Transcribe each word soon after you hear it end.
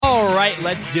right,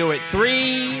 let's do it.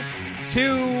 3,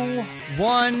 2,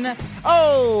 1.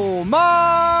 Oh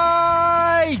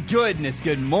my goodness.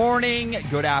 Good morning,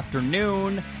 good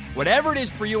afternoon. Whatever it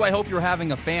is for you, I hope you're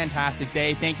having a fantastic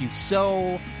day. Thank you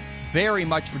so very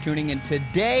much for tuning in.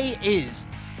 Today is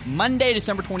Monday,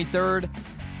 December 23rd.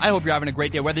 I hope you're having a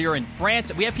great day. Whether you're in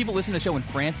France, we have people listening to the show in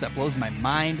France. That blows my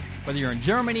mind. Whether you're in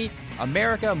Germany,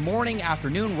 America, morning,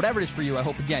 afternoon, whatever it is for you, I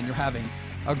hope, again, you're having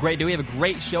a great day. We have a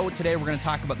great show today. We're going to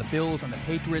talk about the Bills and the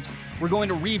Patriots. We're going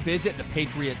to revisit the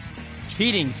Patriots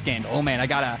cheating scandal. Oh, man, I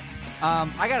got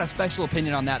a special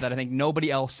opinion on that I think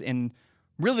nobody else in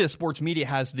really the sports media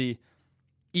has the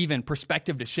even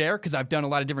perspective to share, because I've done a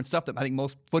lot of different stuff that I think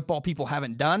most football people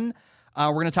haven't done.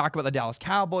 We're going to talk about the Dallas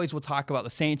Cowboys. We'll talk about the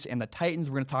Saints and the Titans.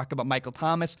 We're going to talk about Michael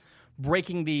Thomas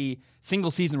breaking the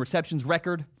single-season receptions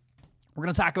record. We're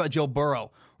going to talk about Joe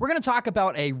Burrow. We're going to talk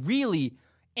about a really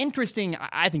interesting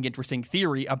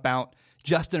theory about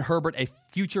Justin Herbert, a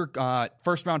future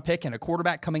first-round pick and a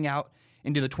quarterback coming out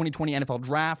into the 2020 NFL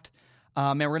Draft.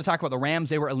 And we're going to talk about the Rams.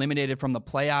 They were eliminated from the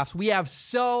playoffs. We have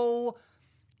so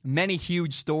many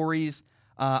huge stories.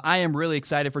 I am really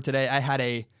excited for today. I had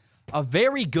a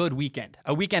very good weekend,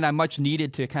 a weekend I much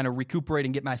needed to kind of recuperate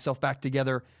and get myself back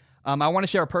together. I want to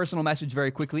share a personal message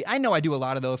very quickly. I know I do a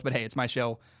lot of those, but hey, it's my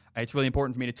show. It's really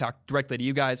important for me to talk directly to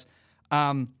you guys.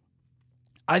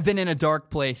 I've been in a dark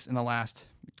place in the last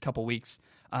couple weeks.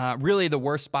 Really the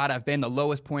worst spot I've been, the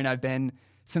lowest point I've been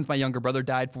since my younger brother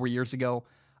died 4 years ago.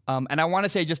 And I want to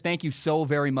say just thank you so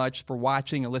very much for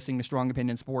watching and listening to Strong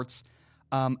Opinion Sports.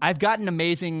 I've gotten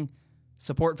amazing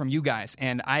support from you guys,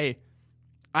 and I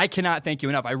cannot thank you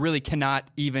enough. I really cannot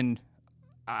even,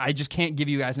 I just can't give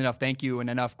you guys enough thank you and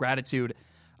enough gratitude.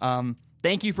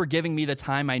 Thank you for giving me the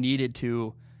time I needed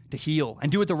to heal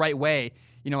and do it the right way.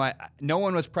 You know, no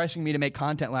one was pressuring me to make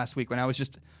content last week when I was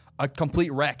just a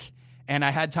complete wreck, and I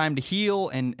had time to heal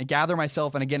and gather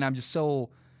myself. And again, I'm just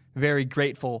so very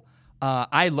grateful.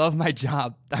 I love my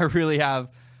job. I really have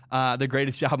the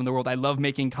greatest job in the world. I love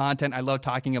making content. I love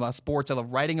talking about sports. I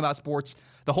love writing about sports.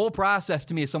 The whole process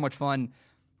to me is so much fun.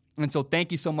 And so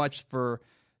thank you so much for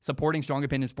supporting Strong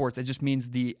Opinion Sports. It just means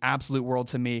the absolute world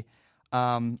to me.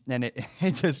 And it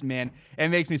just, man, it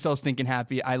makes me so stinking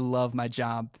happy. I love my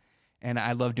job, and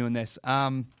I love doing this.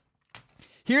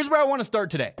 Here's where I want to start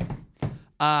today.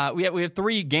 We have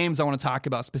three games I want to talk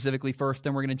about specifically first,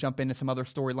 then we're going to jump into some other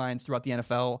storylines throughout the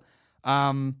NFL.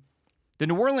 The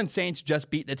New Orleans Saints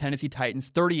just beat the Tennessee Titans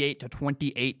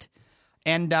 38-28.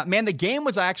 And, man, the game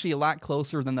was actually a lot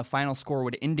closer than the final score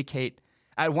would indicate.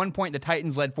 At one point, the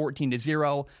Titans led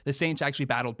 14-0. The Saints actually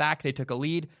battled back. They took a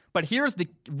lead. But here's the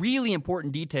really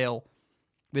important detail.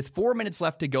 With 4 minutes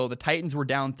left to go, the Titans were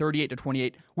down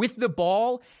 38-28 with the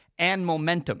ball and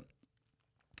momentum.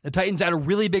 The Titans had a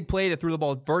really big play. They threw the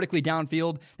ball vertically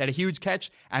downfield. They had a huge catch,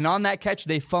 and on that catch,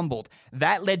 they fumbled.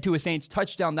 That led to a Saints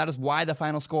touchdown. That is why the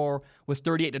final score was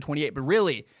 38-28. But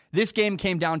really, this game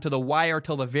came down to the wire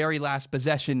till the very last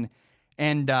possession.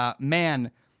 And,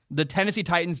 man, the Tennessee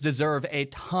Titans deserve a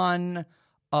ton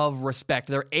of respect.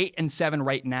 They're 8-7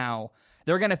 right now.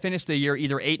 They're going to finish the year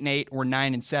either 8-8 or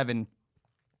 9-7.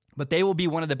 But they will be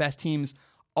one of the best teams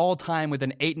all time with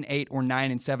an 8-8 or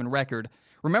 9-7 record.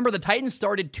 Remember, the Titans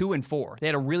started 2-4. They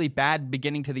had a really bad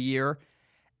beginning to the year,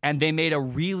 and they made a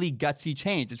really gutsy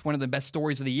change. It's one of the best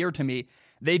stories of the year to me.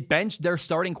 They benched their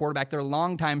starting quarterback, their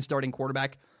longtime starting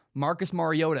quarterback, Marcus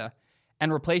Mariota,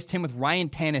 and replaced him with Ryan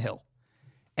Tannehill.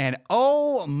 And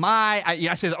oh my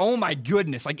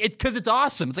goodness, like it's because it's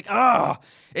awesome. It's like,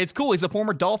 it's cool. He's a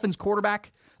former Dolphins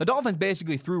quarterback. The Dolphins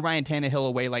basically threw Ryan Tannehill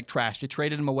away like trash. They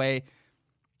traded him away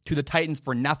to the Titans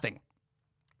for nothing.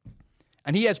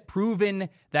 And he has proven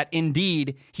that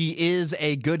indeed he is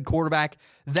a good quarterback.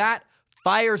 That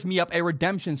fires me up, a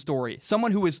redemption story.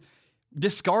 Someone who was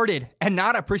discarded and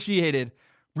not appreciated,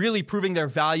 really proving their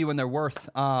value and their worth.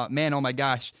 Man, oh my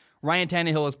gosh. Ryan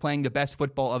Tannehill is playing the best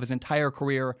football of his entire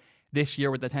career this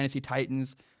year with the Tennessee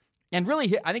Titans. And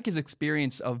really, I think his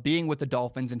experience of being with the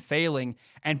Dolphins and failing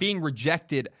and being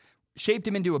rejected shaped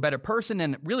him into a better person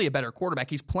and really a better quarterback.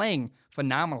 He's playing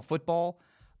phenomenal football.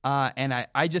 And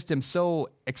I just am so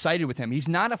excited with him. He's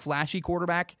not a flashy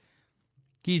quarterback.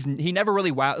 He never really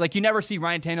like you never see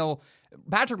Ryan Tannehill,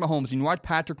 Patrick Mahomes. When you watch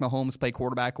Patrick Mahomes play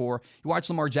quarterback, or you watch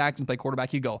Lamar Jackson play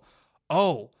quarterback, you go,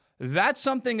 oh, that's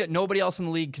something that nobody else in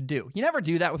the league could do. You never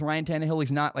do that with Ryan Tannehill.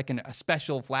 He's not like a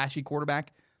special flashy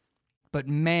quarterback, but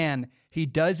man, he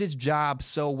does his job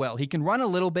so well. He can run a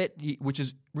little bit, which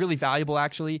is really valuable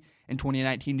actually in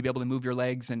 2019 to be able to move your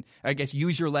legs and I guess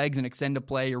use your legs and extend a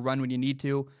play or run when you need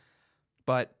to.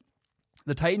 But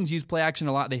the Titans use play action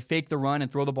a lot. They fake the run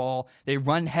and throw the ball. They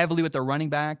run heavily with their running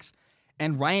backs.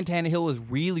 And Ryan Tannehill is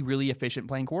really, really efficient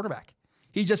playing quarterback.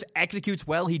 He just executes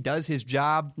well. He does his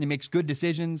job. He makes good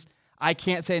decisions. I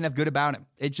can't say enough good about him.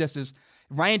 It just is.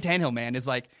 Ryan Tannehill, man, is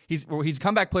like, he's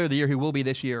comeback player of the year. He will be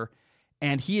this year.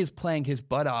 And he is playing his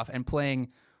butt off and playing,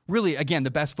 really, again, the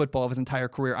best football of his entire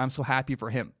career. I'm so happy for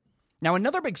him. Now,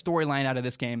 another big storyline out of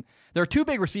this game, there are two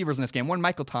big receivers in this game. One,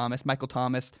 Michael Thomas. Michael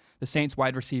Thomas, the Saints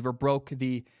wide receiver, broke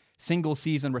the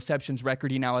single-season receptions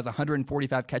record. He now has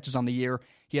 145 catches on the year.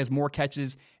 He has more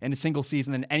catches in a single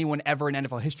season than anyone ever in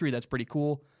NFL history. That's pretty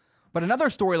cool. But another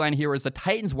storyline here is the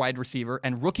Titans wide receiver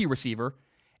and rookie receiver,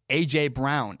 A.J.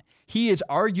 Brown. He is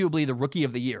arguably the rookie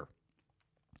of the year.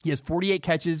 He has 48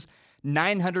 catches,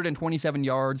 927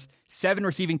 yards, 7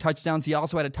 receiving touchdowns. He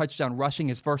also had a touchdown rushing,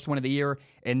 his first one of the year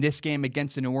in this game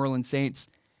against the New Orleans Saints.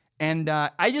 And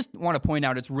I just want to point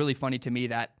out, it's really funny to me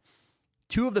that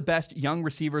two of the best young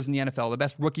receivers in the NFL, the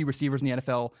best rookie receivers in the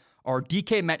NFL, are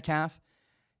DK Metcalf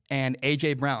and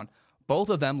A.J. Brown. Both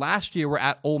of them last year were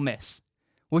at Ole Miss,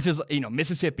 which is,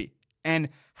 Mississippi. And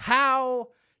how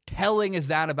telling is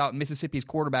that about Mississippi's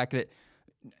quarterback that,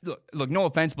 look, no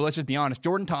offense, but let's just be honest,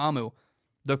 Jordan Ta'amu,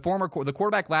 the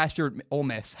quarterback last year at Ole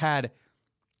Miss, had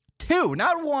two,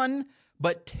 not one,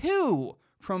 but two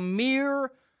premier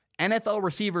NFL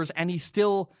receivers, and he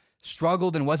still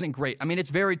struggled and wasn't great. I mean,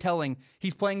 it's very telling.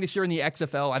 He's playing this year in the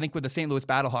XFL, I think with the St. Louis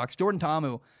Battlehawks. Jordan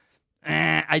Ta'amu,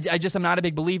 I just am not a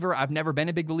big believer. I've never been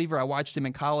a big believer. I watched him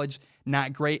in college,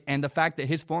 not great. And the fact that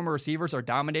his former receivers are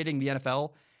dominating the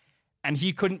NFL and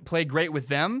he couldn't play great with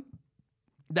them,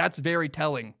 that's very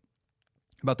telling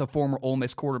about the former Ole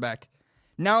Miss quarterback.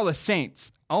 Now the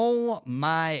Saints. Oh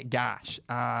my gosh.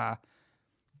 The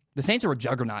Saints are a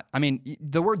juggernaut. I mean,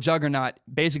 the word juggernaut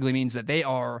basically means that they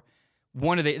are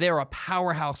a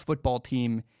powerhouse football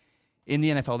team in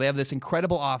the NFL. They have this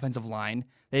incredible offensive line.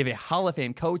 They have a Hall of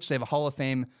Fame coach. They have a Hall of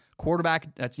Fame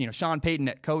quarterback. That's, Sean Payton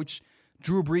at coach,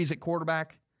 Drew Brees at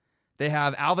quarterback. They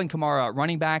have Alvin Kamara at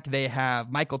running back. They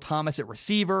have Michael Thomas at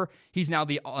receiver. He's now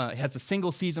has a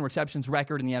single season receptions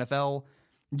record in the NFL.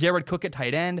 Jared Cook at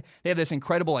tight end. They have this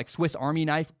incredible Swiss Army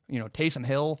knife, Taysom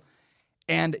Hill.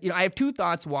 And I have two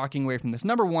thoughts walking away from this.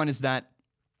 Number one is that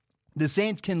the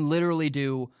Saints can literally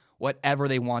do whatever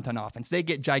they want on offense. They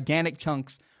get gigantic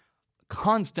chunks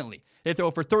constantly. They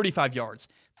throw for 35 yards,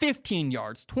 15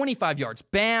 yards, 25 yards.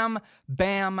 Bam,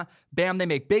 bam, bam. They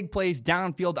make big plays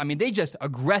downfield. I mean, they just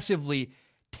aggressively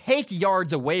take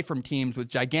yards away from teams with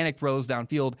gigantic throws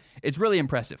downfield. It's really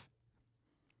impressive.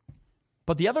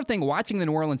 But the other thing, watching the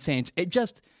New Orleans Saints, it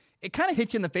kind of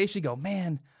hits you in the face. You go,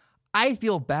 man, I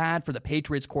feel bad for the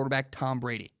Patriots quarterback, Tom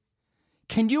Brady.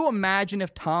 Can you imagine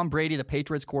if Tom Brady, the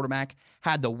Patriots quarterback,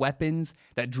 had the weapons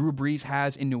that Drew Brees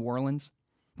has in New Orleans?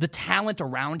 The talent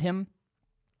around him?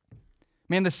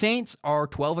 Man, the Saints are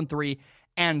 12-3,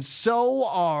 and so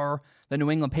are the New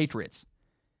England Patriots.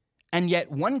 And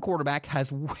yet one quarterback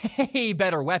has way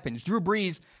better weapons. Drew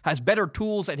Brees has better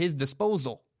tools at his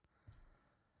disposal.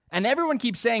 And everyone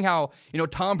keeps saying how,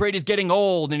 Tom Brady's getting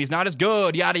old and he's not as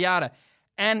good, yada, yada.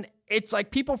 And it's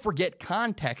like people forget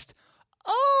context.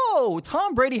 Oh,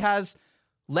 Tom Brady has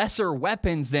lesser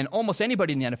weapons than almost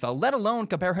anybody in the NFL, let alone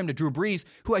compare him to Drew Brees,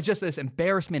 who has just this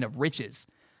embarrassment of riches.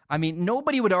 I mean,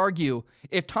 nobody would argue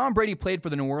if Tom Brady played for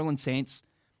the New Orleans Saints,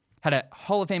 had a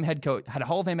Hall of Fame head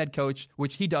coach,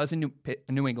 which he does in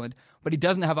New England, but he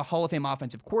doesn't have a Hall of Fame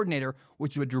offensive coordinator,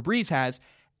 which is what Drew Brees has.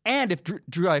 And if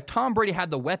Tom Brady had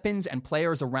the weapons and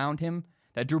players around him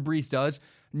that Drew Brees does,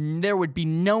 there would be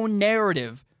no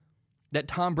narrative that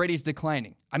Tom Brady's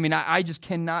declining. I mean, I just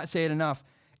cannot say it enough.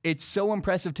 It's so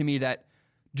impressive to me that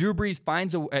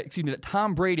that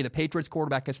Tom Brady, the Patriots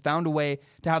quarterback, has found a way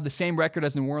to have the same record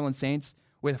as the New Orleans Saints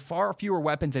with far fewer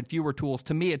weapons and fewer tools.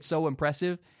 To me, it's so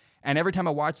impressive. And every time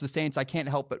I watch the Saints, I can't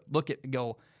help but look at and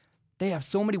go, they have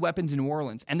so many weapons in New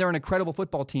Orleans, and they're an incredible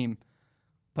football team.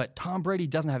 But Tom Brady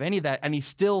doesn't have any of that, and he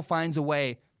still finds a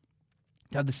way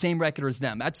to have the same record as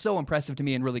them. That's so impressive to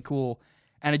me and really cool.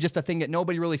 And it's just a thing that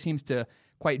nobody really seems to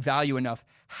quite value enough,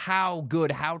 how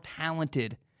good, how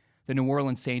talented the New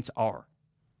Orleans Saints are.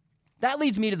 That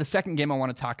leads me to the second game I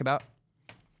want to talk about.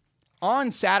 On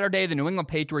Saturday, the New England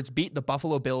Patriots beat the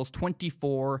Buffalo Bills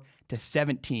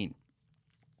 24-17.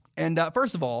 And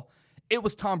first of all, it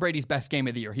was Tom Brady's best game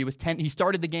of the year. He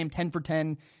started the game 10 for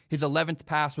 10. His 11th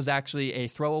pass was actually a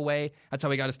throwaway. That's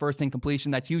how he got his first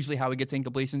incompletion. That's usually how he gets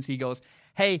incompletions. He goes,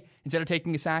 hey, instead of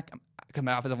taking a sack,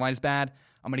 my offensive line is bad,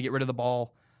 I'm going to get rid of the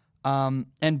ball.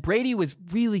 And Brady was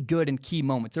really good in key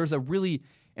moments. There was a really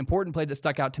important play that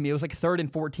stuck out to me. It was like 3rd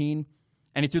and 14,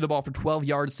 and he threw the ball for 12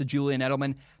 yards to Julian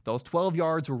Edelman. Those 12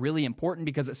 yards were really important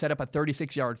because it set up a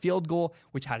 36-yard field goal,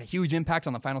 which had a huge impact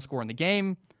on the final score in the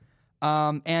game.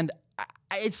 And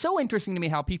it's so interesting to me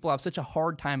how people have such a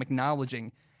hard time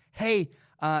acknowledging, hey,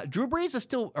 Drew Brees is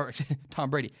still, or Tom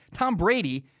Brady. Tom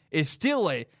Brady is still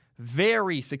a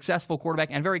very successful quarterback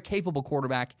and very capable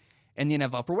quarterback in the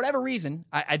NFL. For whatever reason,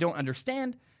 I don't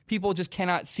understand. People just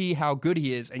cannot see how good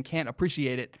he is and can't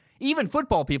appreciate it. Even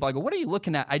football people, I go, what are you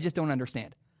looking at? I just don't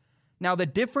understand. Now, the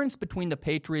difference between the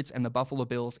Patriots and the Buffalo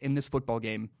Bills in this football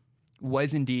game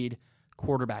was indeed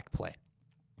quarterback play.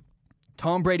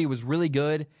 Tom Brady was really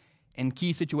good in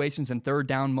key situations and third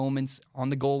down moments on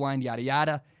the goal line, yada,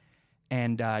 yada.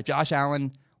 And Josh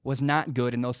Allen was not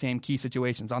good in those same key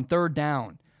situations. On third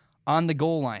down, on the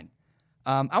goal line.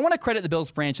 I want to credit the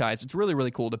Bills franchise. It's really,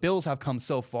 really cool. The Bills have come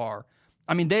so far.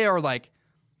 I mean, they are like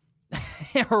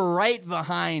right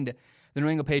behind the New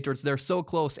England Patriots. They're so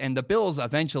close. And the Bills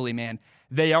eventually, man,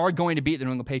 they are going to beat the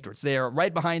New England Patriots. They are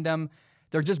right behind them.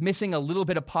 They're just missing a little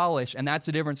bit of polish, and that's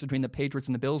the difference between the Patriots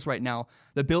and the Bills right now.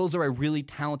 The Bills are a really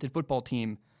talented football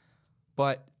team,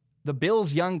 but the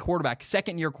Bills' young quarterback,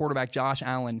 second-year quarterback Josh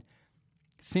Allen,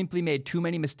 simply made too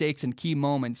many mistakes in key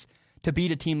moments to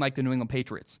beat a team like the New England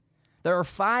Patriots. There are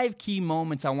 5 key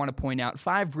moments I want to point out,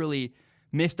 5 really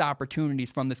missed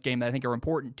opportunities from this game that I think are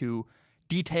important to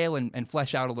detail and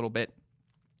flesh out a little bit.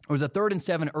 It was a 3rd and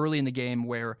 7 early in the game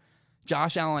where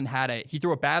Josh Allen he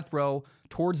threw a bad throw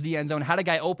towards the end zone, had a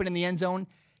guy open in the end zone.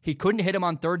 He couldn't hit him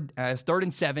on 3rd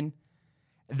and 7.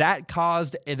 That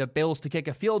caused the Bills to kick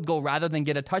a field goal rather than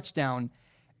get a touchdown.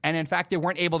 And in fact, they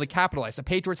weren't able to capitalize. The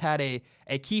Patriots had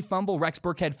a key fumble. Rex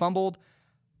Burkhead fumbled.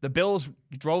 The Bills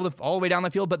drove all the way down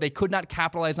the field, but they could not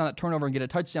capitalize on that turnover and get a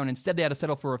touchdown. Instead, they had to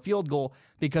settle for a field goal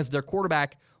because their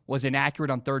quarterback was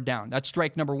inaccurate on 3rd down. That's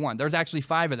strike number 1. There's actually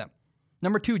 5 of them.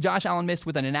 Number 2, Josh Allen missed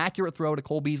with an inaccurate throw to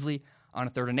Cole Beasley on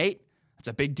a 3rd and 8. That's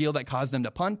a big deal that caused them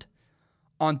to punt.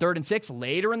 On 3rd and 6,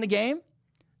 later in the game,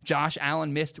 Josh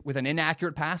Allen missed with an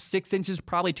inaccurate pass, 6 inches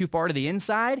probably too far to the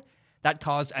inside. That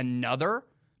caused another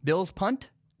Bills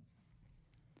punt.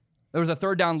 There was a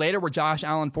 3rd down later where Josh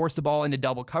Allen forced the ball into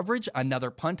double coverage. Another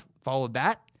punt followed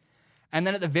that. And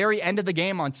then at the very end of the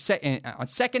game on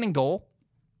 2nd and goal,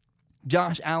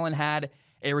 Josh Allen had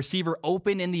a receiver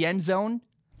open in the end zone.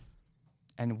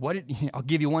 And I'll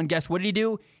give you one guess. What did he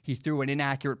do? He threw an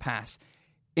inaccurate pass.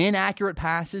 Inaccurate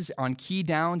passes on key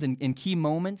downs and in key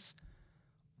moments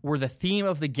were the theme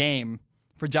of the game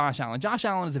for Josh Allen. Josh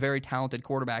Allen is a very talented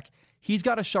quarterback. He's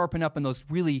got to sharpen up in those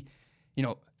really,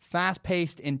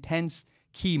 fast-paced, intense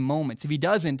key moments. If he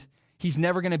doesn't, he's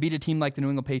never going to beat a team like the New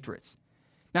England Patriots.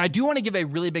 Now, I do want to give a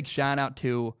really big shout-out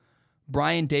to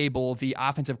Brian Daboll, the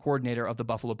offensive coordinator of the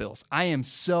Buffalo Bills. I am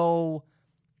so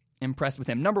impressed with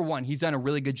him. Number 1, he's done a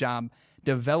really good job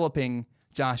developing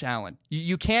Josh Allen.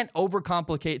 You can't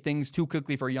overcomplicate things too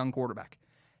quickly for a young quarterback.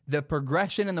 The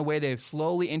progression and the way they've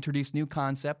slowly introduced new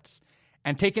concepts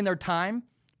and taken their time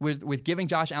with giving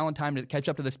Josh Allen time to catch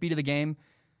up to the speed of the game,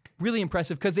 really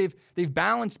impressive because they've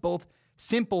balanced both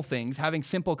simple things, having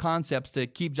simple concepts to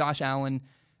keep Josh Allen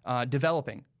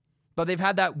developing. But they've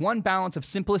had that one balance of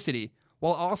simplicity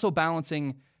while also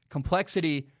balancing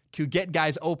complexity to get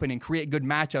guys open and create good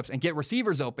matchups and get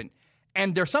receivers open.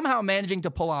 And they're somehow managing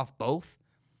to pull off both,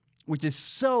 which is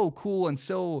so cool and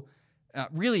so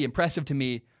really impressive to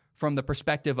me from the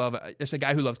perspective of just a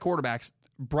guy who loves quarterbacks.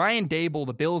 Brian Daboll,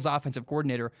 the Bills offensive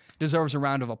coordinator, deserves a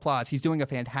round of applause. He's doing a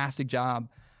fantastic job.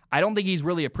 I don't think he's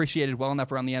really appreciated well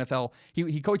enough around the NFL.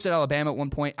 He coached at Alabama at one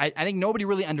point. I think nobody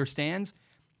really understands,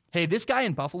 hey, this guy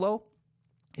in Buffalo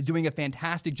is doing a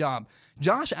fantastic job.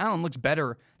 Josh Allen looks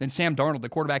better than Sam Darnold, the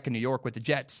quarterback in New York with the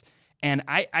Jets. And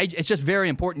it's just very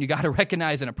important. You got to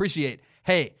recognize and appreciate,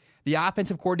 hey, the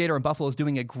offensive coordinator in Buffalo is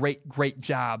doing a great, great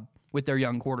job with their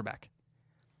young quarterback.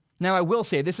 Now, I will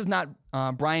say this is not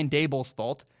Brian Daboll's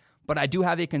fault, but I do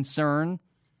have a concern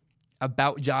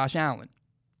about Josh Allen.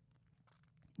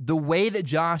 The way that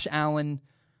Josh Allen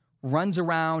runs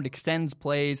around, extends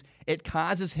plays, it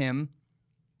causes him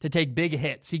to take big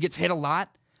hits. He gets hit a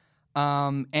lot.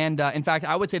 In fact,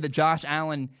 I would say that Josh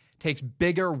Allen takes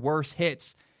bigger, worse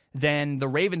hits than the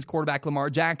Ravens quarterback Lamar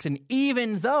Jackson,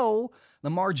 even though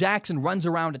Lamar Jackson runs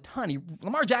around a ton.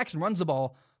 Lamar Jackson runs the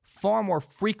ball far more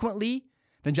frequently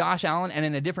than Josh Allen and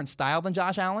in a different style than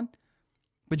Josh Allen.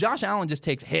 But Josh Allen just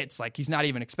takes hits like he's not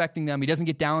even expecting them. He doesn't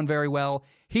get down very well.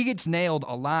 He gets nailed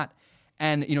a lot.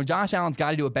 And, Josh Allen's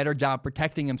got to do a better job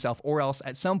protecting himself, or else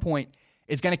at some point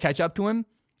it's going to catch up to him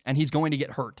and he's going to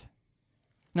get hurt.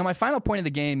 Now, my final point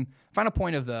of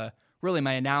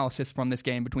my analysis from this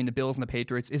game between the Bills and the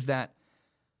Patriots is that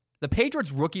the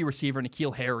Patriots rookie receiver,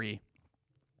 N'Keal Harry,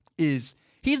 he's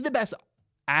the best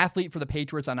athlete for the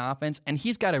Patriots on offense, and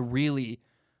he's got a really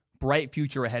bright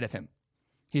future ahead of him.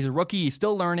 He's a rookie. He's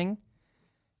still learning.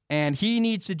 And he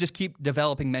needs to just keep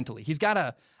developing mentally. He's got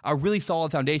a really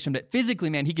solid foundation, but physically,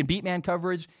 man, he can beat man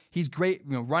coverage. He's great,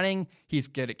 running. He's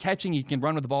good at catching. He can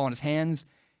run with the ball in his hands.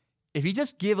 If you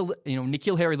just give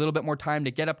N'Keal Harry a little bit more time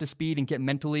to get up to speed and get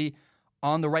mentally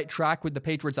on the right track with the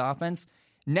Patriots offense,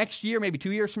 next year, maybe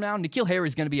 2 years from now, N'Keal Harry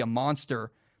is going to be a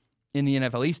monster in the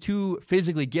NFL. He's too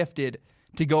physically gifted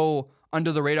to go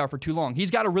under the radar for too long.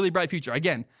 He's got a really bright future.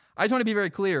 Again, I just want to be very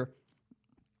clear.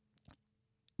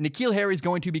 N'Keal Harry is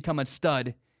going to become a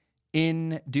stud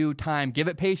in due time. Give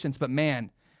it patience, but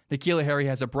man, N'Keal Harry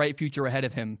has a bright future ahead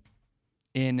of him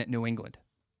in New England.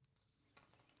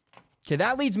 Okay,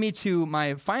 that leads me to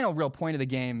my final real point of the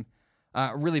game,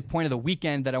 really point of the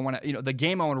weekend that I want to, the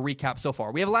game I want to recap so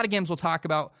far. We have a lot of games we'll talk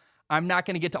about. I'm not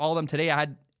going to get to all of them today. I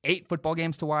had 8 football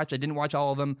games to watch. I didn't watch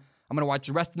all of them. I'm going to watch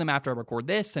the rest of them after I record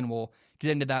this, and we'll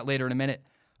get into that later in a minute.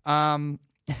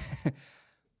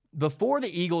 Before the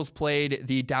Eagles played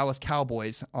the Dallas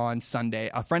Cowboys on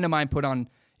Sunday, a friend of mine put on,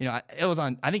 it was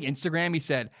on, I think, Instagram. He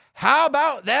said, "How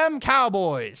about them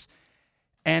Cowboys?"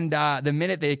 And the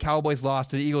minute the Cowboys lost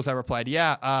to the Eagles, I replied,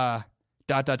 "Yeah, ...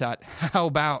 How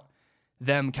about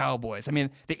them Cowboys?" I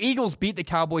mean, the Eagles beat the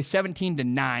Cowboys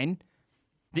 17-9.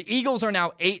 The Eagles are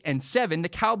now 8-7. The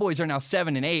Cowboys are now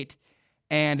 7-8.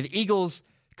 And the Eagles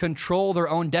control their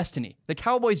own destiny. The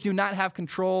Cowboys do not have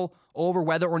control over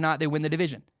whether or not they win the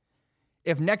division.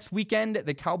 If next weekend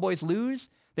the Cowboys lose,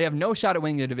 they have no shot at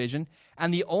winning the division.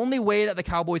 And the only way that the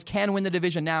Cowboys can win the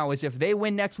division now is if they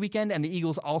win next weekend and the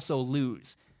Eagles also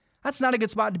lose. That's not a good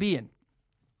spot to be in.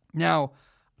 Now,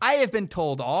 I have been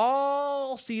told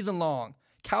all season long,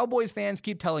 Cowboys fans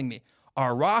keep telling me,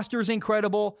 our roster's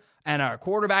incredible and our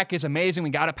quarterback is amazing. We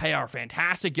got to pay our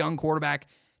fantastic young quarterback,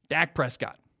 Dak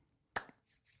Prescott.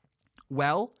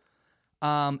 Well,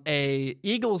 a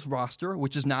Eagles roster,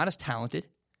 which is not as talented,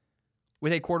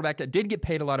 with a quarterback that did get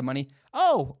paid a lot of money.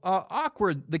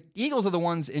 Awkward. The Eagles are the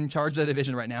ones in charge of the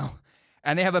division right now,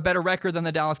 and they have a better record than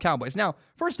the Dallas Cowboys. Now,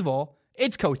 first of all,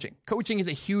 it's coaching. Coaching is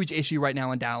a huge issue right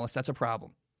now in Dallas. That's a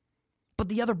problem. But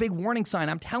the other big warning sign,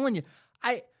 I'm telling you,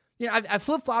 I've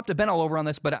flip-flopped, I've been all over on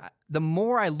this, but the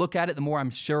more I look at it, the more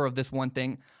I'm sure of this one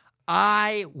thing.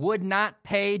 I would not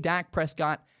pay Dak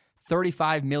Prescott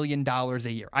 $35 million a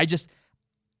year.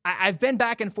 I've been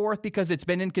back and forth because it's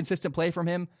been inconsistent play from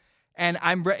him. And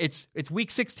it's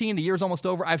week 16. The year's almost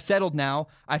over. I've settled now.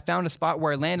 I found a spot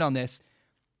where I land on this.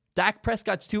 Dak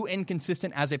Prescott's too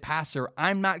inconsistent as a passer.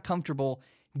 I'm not comfortable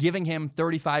giving him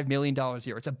 $35 million a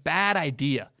year. It's a bad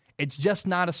idea. It's just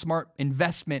not a smart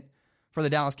investment for the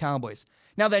Dallas Cowboys.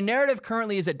 Now, the narrative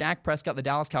currently is that Dak Prescott, the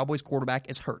Dallas Cowboys quarterback,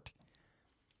 is hurt.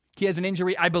 He has an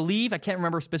injury, I believe, I can't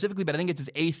remember specifically, but I think it's his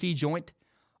AC joint.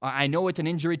 I know it's an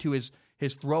injury to his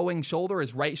throwing shoulder,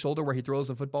 his right shoulder where he throws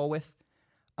the football with.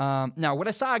 Now, what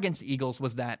I saw against the Eagles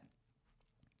was that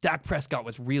Dak Prescott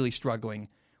was really struggling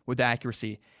with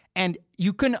accuracy. And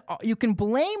you can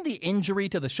blame the injury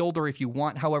to the shoulder if you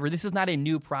want. However, this is not a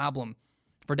new problem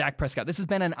for Dak Prescott. This has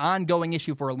been an ongoing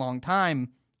issue for a long time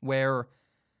where,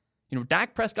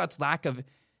 Dak Prescott's lack of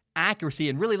accuracy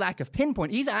and really lack of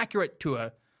pinpoint, he's accurate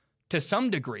to some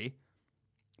degree,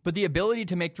 but the ability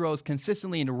to make throws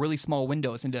consistently into really small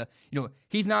windows,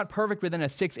 he's not perfect within a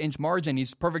 6-inch margin.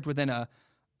 He's perfect within a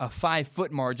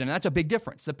 5-foot margin, and that's a big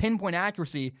difference. The pinpoint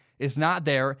accuracy is not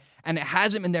there, and it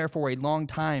hasn't been there for a long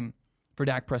time for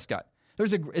Dak Prescott.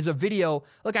 There's a video.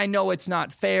 Look, I know it's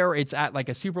not fair. It's at like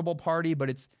a Super Bowl party, but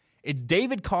it's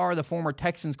David Carr, the former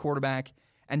Texans quarterback,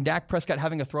 and Dak Prescott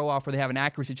having a throw-off where they have an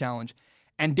accuracy challenge.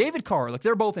 And David Carr,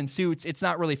 they're both in suits. It's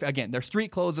not really, again, their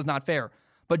street clothes is not fair.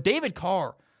 But David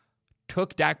Carr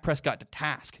took Dak Prescott to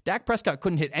task. Dak Prescott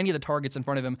couldn't hit any of the targets in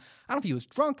front of him. I don't know if he was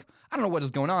drunk. I don't know what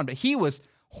was going on, but he was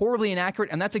horribly inaccurate,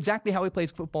 and that's exactly how he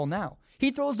plays football now.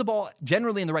 He throws the ball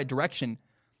generally in the right direction,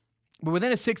 but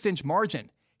within a 6-inch margin.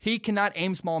 He cannot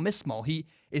aim small, miss small. He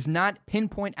is not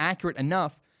pinpoint accurate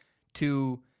enough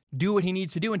to do what he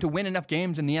needs to do and to win enough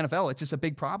games in the NFL. It's just a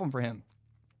big problem for him.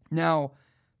 Now,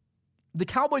 the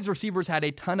Cowboys receivers had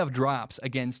a ton of drops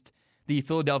against the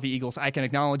Philadelphia Eagles. I can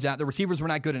acknowledge that. The receivers were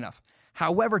not good enough.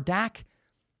 However, Dak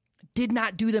did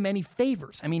not do them any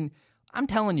favors. I mean, I'm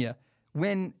telling you,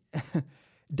 when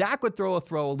Dak would throw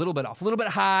a little bit off, a little bit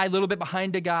high, a little bit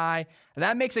behind a guy,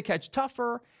 that makes a catch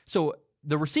tougher. So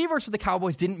the receivers for the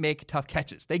Cowboys didn't make tough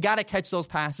catches. They got to catch those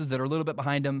passes that are a little bit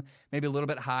behind them, maybe a little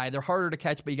bit high. They're harder to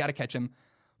catch, but you got to catch them.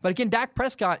 But again, Dak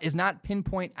Prescott is not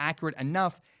pinpoint accurate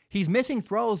enough. He's missing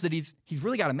throws that he's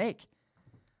really got to make.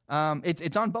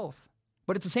 It's on both.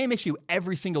 But it's the same issue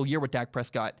every single year with Dak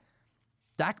Prescott.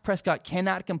 Dak Prescott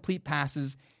cannot complete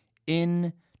passes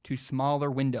into smaller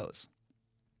windows.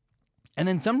 And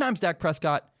then sometimes Dak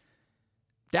Prescott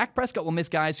Dak Prescott will miss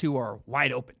guys who are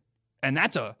wide open. And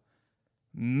that's a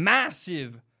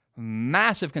massive,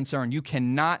 massive concern you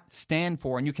cannot stand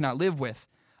for and you cannot live with.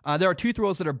 There are two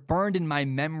throws that are burned in my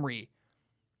memory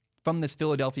from this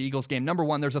Philadelphia Eagles game. Number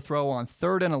one, there's a throw on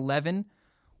 3rd and 11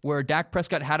 where Dak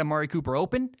Prescott had Amari Cooper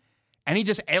open, and he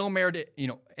just airmailed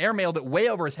it way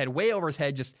over his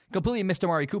head, just completely missed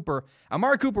Amari Cooper.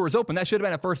 Amari Cooper was open. That should have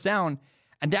been a first down,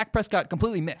 and Dak Prescott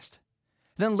completely missed.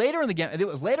 Then later in the game, it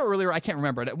was later or earlier, I can't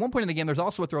remember. At one point in the game, there's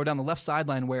also a throw down the left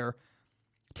sideline where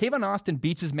Tavon Austin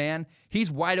beats his man. He's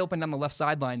wide open down the left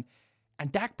sideline,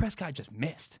 and Dak Prescott just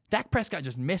missed. Dak Prescott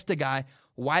just missed a guy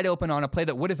wide open on a play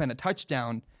that would have been a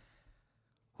touchdown.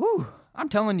 Whew, I'm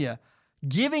telling you,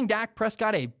 giving Dak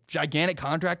Prescott a gigantic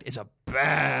contract is a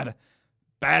bad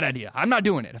idea. I'm not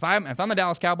doing it. If I'm the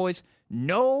Dallas Cowboys,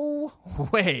 no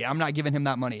way I'm not giving him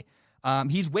that money.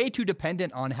 He's way too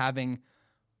dependent on having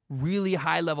really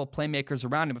high-level playmakers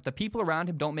around him. If the people around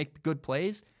him don't make good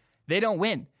plays, they don't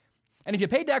win. And if you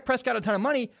pay Dak Prescott a ton of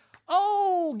money,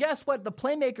 guess what? The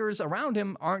playmakers around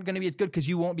him aren't going to be as good because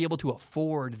you won't be able to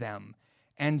afford them.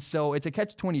 And so it's a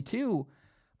catch-22.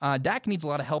 Dak needs a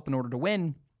lot of help in order to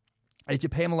win. And if you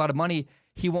pay him a lot of money,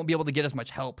 he won't be able to get as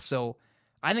much help. So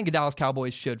I think the Dallas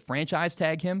Cowboys should franchise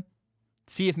tag him,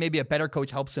 see if maybe a better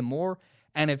coach helps him more.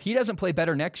 And if he doesn't play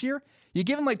better next year, you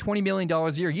give him like $20 million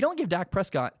a year. You don't give Dak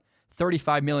Prescott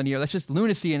 $35 million a year. That's just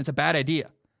lunacy, and it's a bad idea.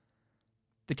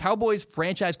 The Cowboys'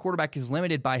 franchise quarterback is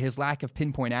limited by his lack of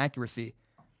pinpoint accuracy.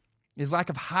 His lack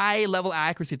of high-level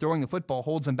accuracy throwing the football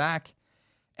holds him back.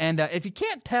 And if you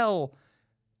can't tell,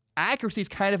 accuracy is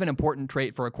kind of an important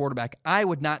trait for a quarterback. I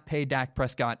would not pay Dak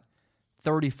Prescott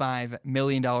 $35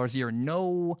 million a year.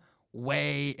 No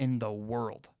way in the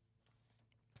world.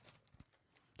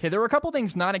 Okay, there were a couple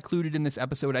things not included in this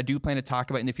episode I do plan to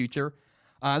talk about in the future.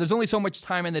 There's only so much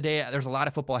time in the day. There's a lot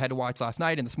of football I had to watch last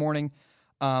night and this morning.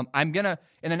 In the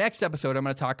next episode, I'm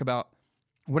going to talk about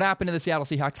what happened to the Seattle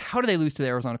Seahawks. How did they lose to the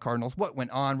Arizona Cardinals? What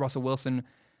went on? Russell Wilson.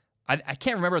 I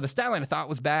can't remember. The stat line I thought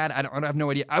was bad. I have no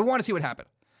idea. I want to see what happened.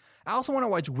 I also want to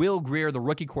watch Will Grier, the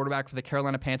rookie quarterback for the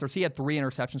Carolina Panthers. He had 3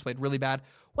 interceptions, played really bad.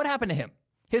 What happened to him?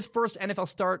 His first NFL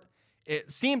start,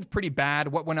 it seemed pretty bad.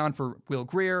 What went on for Will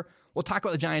Grier? We'll talk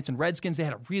about the Giants and Redskins. They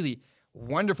had a really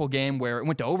wonderful game where it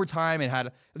went to overtime. It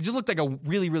just looked like a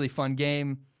really, really fun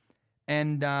game.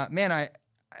 And,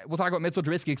 we'll talk about Mitchell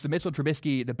Trubisky, because Mitchell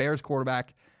Trubisky, the Bears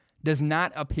quarterback, does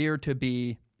not appear to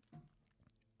be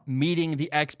meeting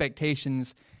the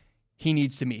expectations he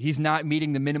needs to meet. He's not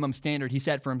meeting the minimum standard he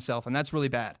set for himself, and that's really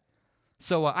bad.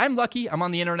 So I'm lucky. I'm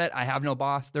on the internet. I have no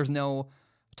boss. There's no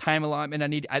time allotment.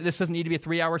 This doesn't need to be a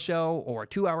 3-hour show or a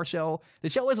 2-hour show. The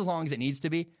show is as long as it needs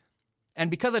to be. And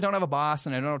because I don't have a boss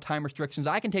and I don't have time restrictions,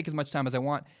 I can take as much time as I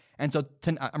want. And so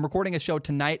I'm recording a show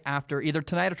tonight after, either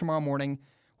tonight or tomorrow morning.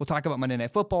 We'll talk about Monday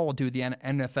Night Football. We'll do the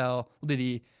NFL. We'll do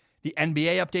the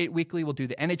NBA update weekly. We'll do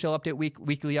the NHL update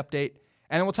weekly update.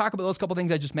 And then we'll talk about those couple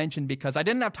things I just mentioned, because I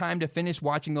didn't have time to finish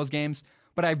watching those games,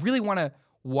 but I really want to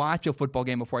watch a football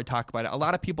game before I talk about it. A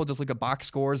lot of people just look at box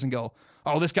scores and go,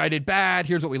 oh, this guy did bad.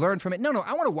 Here's what we learned from it. No,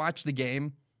 I want to watch the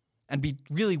game and be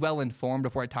really well informed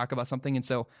before I talk about something. And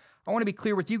so I want to be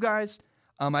clear with you guys.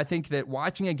 I think that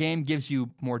watching a game gives you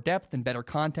more depth and better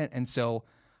content. And so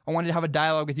I wanted to have a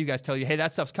dialogue with you guys, tell you, hey,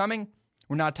 that stuff's coming.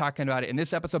 We're not talking about it in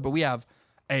this episode, but we have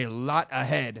a lot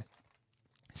ahead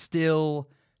still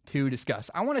to discuss.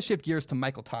 I want to shift gears to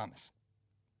Michael Thomas.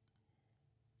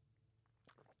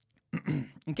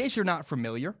 In case you're not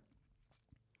familiar,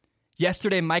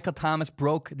 yesterday Michael Thomas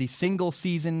broke the single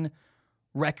season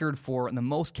record for the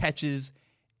most catches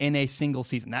in a single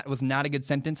season. That was not a good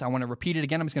sentence. I want to repeat it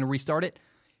again. I'm just going to restart it.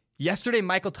 Yesterday,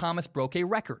 Michael Thomas broke a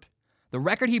record. The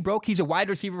record he broke, he's a wide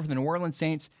receiver for the New Orleans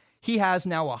Saints. He has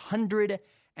now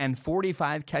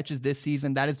 145 catches this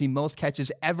season. That is the most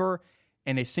catches ever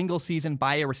in a single season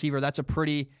by a receiver. That's a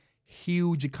pretty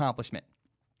huge accomplishment.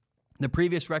 The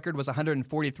previous record was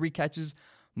 143 catches.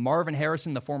 Marvin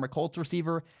Harrison, the former Colts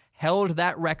receiver, held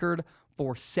that record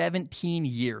for 17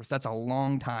 years. That's a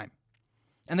long time.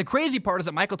 And the crazy part is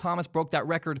that Michael Thomas broke that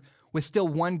record with still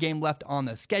one game left on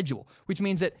the schedule, which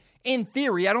means that, in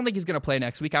theory, I don't think he's going to play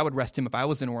next week. I would rest him if I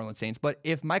was the New Orleans Saints. But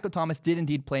if Michael Thomas did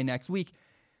indeed play next week,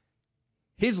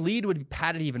 his lead would be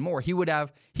padded even more. He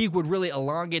would really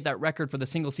elongate that record for the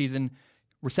single season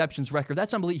receptions record.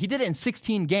 That's unbelievable. He did it in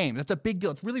 16 games. That's a big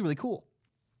deal. It's really, really cool.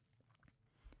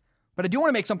 But I do want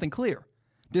to make something clear.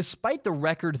 Despite the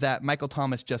record that Michael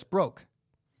Thomas just broke,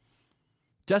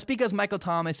 just because Michael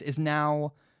Thomas is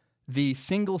now the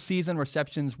single season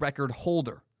receptions record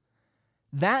holder,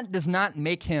 that does not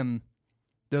make him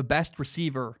the best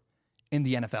receiver in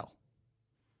the NFL.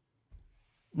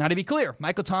 Now, to be clear,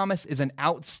 Michael Thomas is an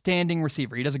outstanding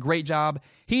receiver. He does a great job.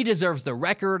 He deserves the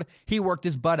record. He worked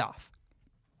his butt off.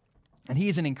 And he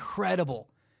is an incredible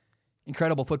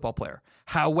football player.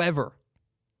 However,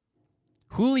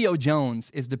 Julio Jones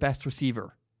is the best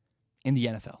receiver in the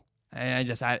NFL.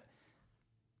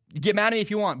 You get mad at me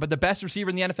if you want, but the best receiver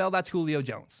in the NFL, that's Julio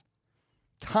Jones.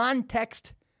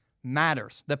 Context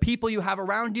matters. The people you have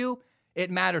around you, it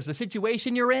matters. The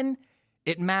situation you're in,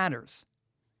 it matters.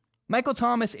 Michael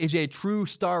Thomas is a true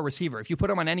star receiver. If you put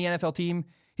him on any NFL team,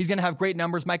 he's going to have great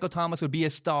numbers. Michael Thomas would be a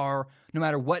star no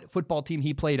matter what football team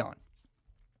he played on.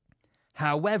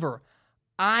 However,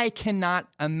 I cannot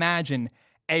imagine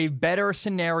a better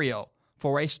scenario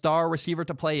for a star receiver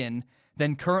to play in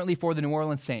than currently for the New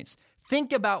Orleans Saints.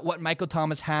 Think about what Michael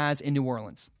Thomas has in New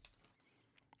Orleans.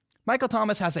 Michael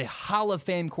Thomas has a Hall of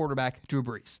Fame quarterback, Drew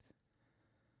Brees.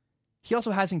 He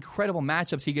also has incredible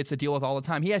matchups he gets to deal with all the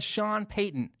time. He has Sean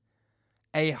Payton,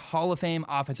 a Hall of Fame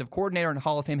offensive coordinator and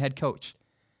Hall of Fame head coach.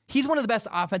 He's one of the best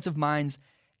offensive minds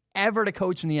ever to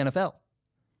coach in the NFL.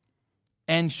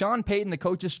 And Sean Payton, the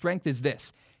coach's strength is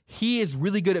this. He is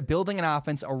really good at building an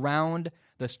offense around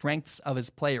the strengths of his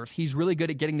players. He's really good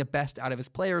at getting the best out of his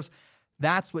players.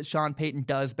 That's what Sean Payton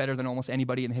does better than almost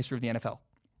anybody in the history of the NFL.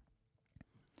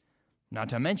 Not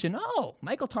to mention,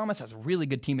 Michael Thomas has really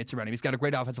good teammates around him. He's got a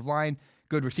great offensive line,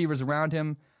 good receivers around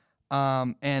him.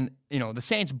 And the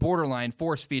Saints borderline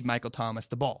force feed Michael Thomas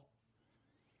the ball.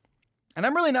 And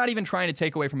I'm really not even trying to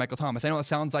take away from Michael Thomas. I know it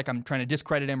sounds like I'm trying to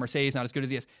discredit him or say he's not as good as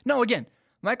he is. No, again,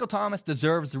 Michael Thomas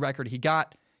deserves the record he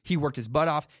got. He worked his butt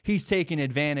off. He's taken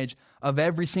advantage of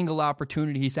every single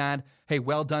opportunity he's had. Hey,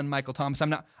 well done, Michael Thomas.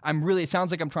 It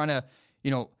sounds like I'm trying to,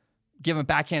 give him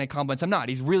backhanded compliments. I'm not.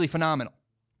 He's really phenomenal.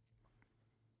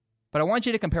 But I want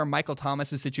you to compare Michael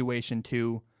Thomas's situation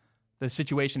to the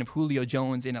situation of Julio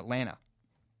Jones in Atlanta.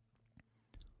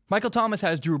 Michael Thomas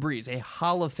has Drew Brees, a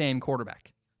Hall of Fame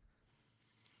quarterback.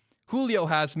 Julio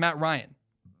has Matt Ryan,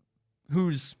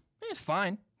 who's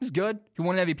fine. He's good. He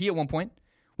won an MVP at one point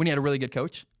when he had a really good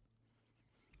coach.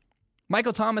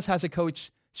 Michael Thomas has a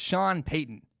coach, Sean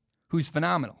Payton, who's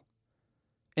phenomenal.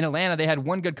 In Atlanta, they had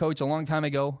one good coach a long time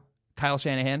ago, Kyle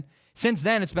Shanahan. Since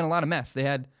then, it's been a lot of mess. They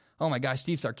had,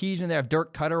 Steve Sarkisian. They have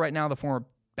Dirk Cutter right now, the former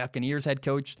Buccaneers head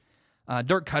coach.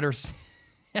 Dirk Cutter's,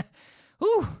 he's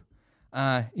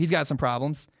got some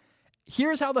problems.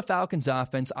 Here's how the Falcons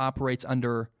offense operates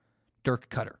under Dirk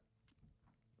Cutter.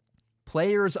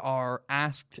 Players are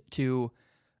asked to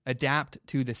adapt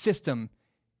to the system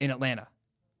in Atlanta.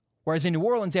 Whereas in New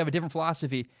Orleans, they have a different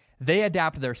philosophy. They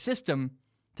adapt their system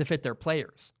to fit their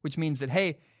players, which means that,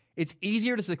 hey, it's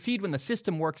easier to succeed when the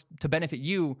system works to benefit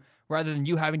you rather than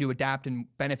you having to adapt and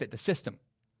benefit the system.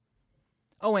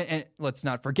 Oh, and let's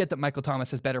not forget that Michael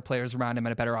Thomas has better players around him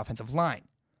and a better offensive line.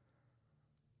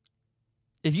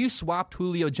 If you swapped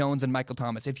Julio Jones and Michael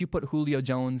Thomas, if you put Julio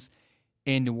Jones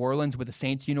in New Orleans with a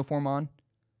Saints uniform on,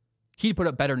 he'd put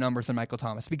up better numbers than Michael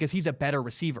Thomas because he's a better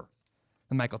receiver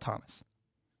than Michael Thomas.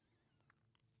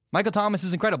 Michael Thomas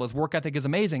is incredible. His work ethic is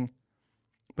amazing.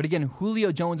 But again,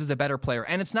 Julio Jones is a better player.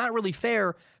 And it's not really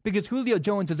fair because Julio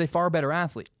Jones is a far better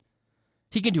athlete.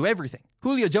 He can do everything.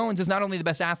 Julio Jones is not only the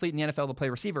best athlete in the NFL to play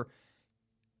receiver,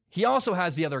 he also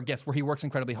has the other gifts where he works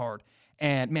incredibly hard.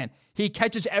 And man, he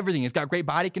catches everything. He's got great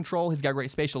body control. He's got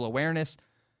great spatial awareness.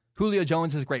 Julio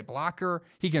Jones is a great blocker.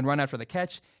 He can run after the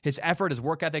catch. His effort, his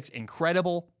work ethic's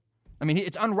incredible. I mean,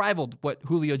 it's unrivaled what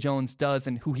Julio Jones does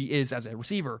and who he is as a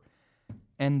receiver.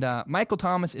 And Michael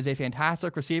Thomas is a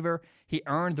fantastic receiver. He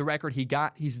earned the record he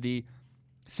got. He's the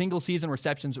single-season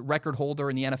receptions record holder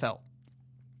in the NFL.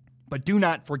 But do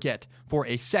not forget for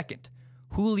a second,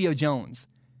 Julio Jones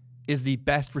is the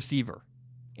best receiver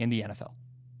in the NFL.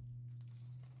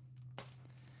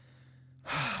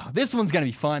 This one's going to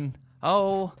be fun.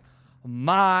 Oh,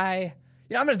 my.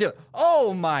 I'm going to do it.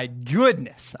 Oh, my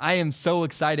goodness. I am so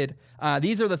excited.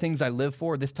 These are the things I live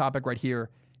for. This topic right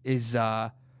here is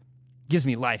gives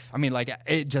me life. I mean, I'm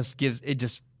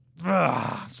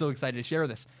so excited to share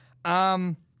this.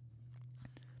 How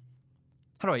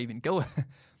do I even go?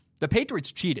 The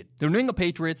Patriots cheated. The New England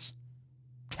Patriots,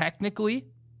 technically,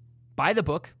 by the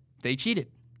book, they cheated.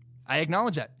 I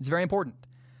acknowledge that. It's very important.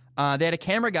 They had a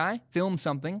camera guy film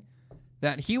something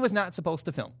that he was not supposed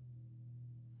to film.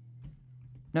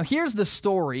 Now, here's the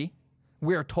story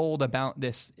we're told about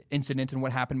this incident and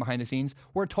what happened behind the scenes.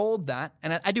 We're told that,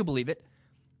 and I do believe it,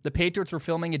 the Patriots were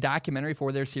filming a documentary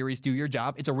for their series, Do Your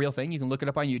Job. It's a real thing. You can look it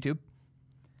up on YouTube.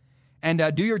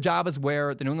 And Do Your Job is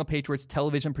where the New England Patriots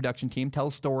television production team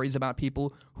tells stories about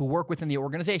people who work within the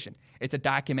organization. It's a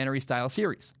documentary-style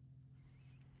series.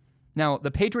 Now,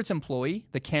 the Patriots employee,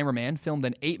 the cameraman, filmed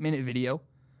an 8-minute video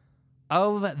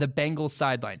of the Bengals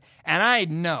sideline. And I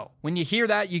know when you hear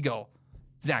that, you go,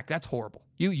 Zach, that's horrible.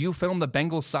 You filmed the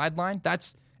Bengals sideline?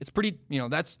 That's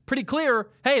pretty clear.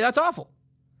 Hey, that's awful.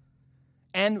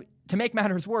 And to make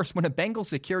matters worse, when a Bengals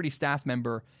security staff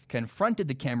member confronted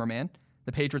the cameraman,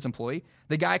 the Patriots employee,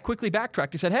 the guy quickly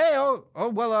backtracked. He said, hey,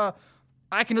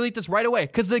 I can delete this right away.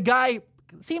 Because the guy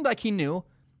seemed like he knew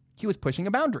he was pushing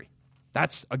a boundary.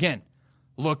 That's, again,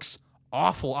 looks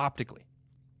awful optically.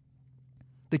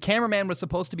 The cameraman was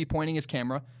supposed to be pointing his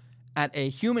camera at a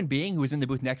human being who was in the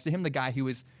booth next to him, the guy who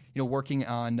was working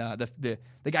on the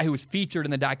guy who was featured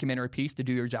in the documentary piece, the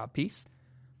Do Your Job piece.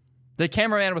 The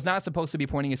cameraman was not supposed to be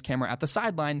pointing his camera at the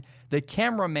sideline. The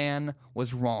cameraman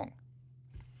was wrong.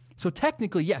 So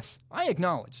technically, yes, I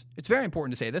acknowledge. It's very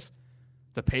important to say this.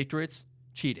 The Patriots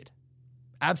cheated.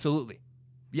 Absolutely.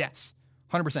 Yes.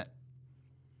 100%.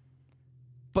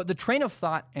 But the train of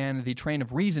thought and the train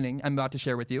of reasoning I'm about to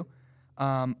share with you,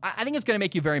 I think it's going to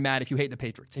make you very mad if you hate the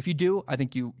Patriots. If you do, I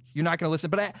think you're not going to listen.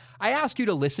 But I ask you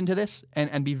to listen to this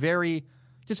and be very,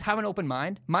 just have an open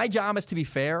mind. My job is to be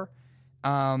fair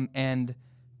and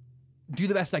do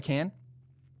the best I can.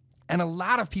 And a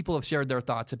lot of people have shared their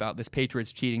thoughts about this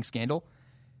Patriots cheating scandal.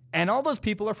 And all those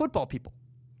people are football people.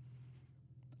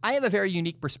 I have a very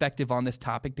unique perspective on this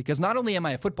topic because not only am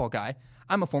I a football guy,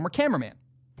 I'm a former cameraman.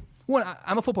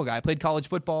 I'm a football guy. I played college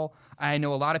football. I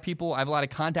know a lot of people. I have a lot of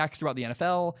contacts throughout the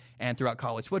NFL and throughout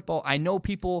college football. I know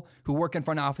people who work in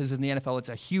front offices in the NFL. It's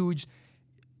a huge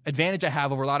advantage I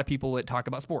have over a lot of people that talk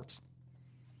about sports.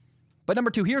 But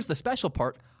number two, here's the special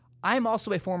part. I'm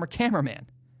also a former cameraman.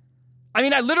 I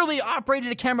mean, I literally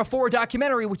operated a camera for a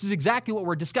documentary, which is exactly what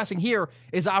we're discussing here,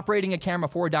 is operating a camera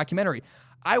for a documentary.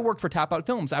 I worked for Tap Out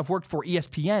Films. I've worked for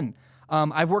ESPN.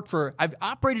 I've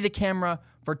operated a camera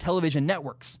for television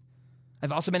networks.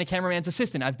 I've also been a cameraman's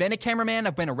assistant. I've been a cameraman.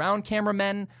 I've been around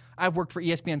cameramen. I've worked for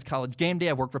ESPN's College Game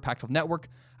Day. I've worked for Pac-12 Network.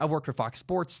 I've worked for Fox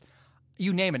Sports.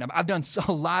 You name it. I've done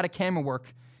a lot of camera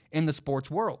work in the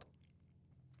sports world.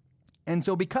 And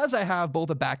so because I have both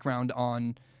a background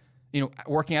on,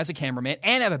 working as a cameraman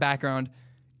and have a background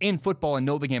in football and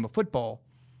know the game of football,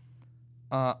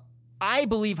 I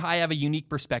believe I have a unique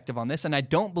perspective on this, and I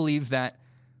don't believe that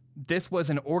this was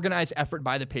an organized effort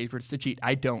by the Patriots to cheat.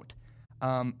 I don't.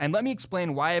 And let me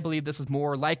explain why I believe this was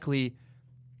more likely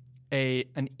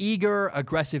an eager,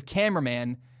 aggressive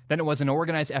cameraman than it was an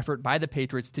organized effort by the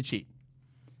Patriots to cheat.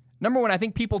 Number one, I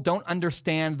think people don't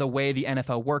understand the way the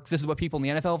NFL works. This is what people in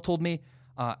the NFL have told me.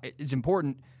 It's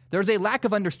important. There's a lack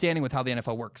of understanding with how the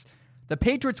NFL works. The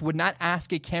Patriots would not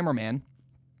ask a cameraman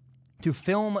to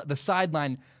film the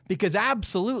sideline because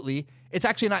absolutely, it's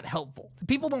actually not helpful.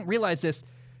 People don't realize this.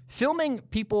 Filming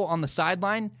people on the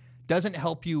sideline doesn't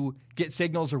help you get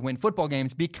signals or win football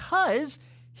games because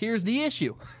here's the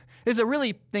issue. This is a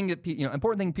really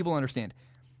important thing people understand.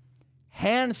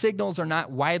 Hand signals are not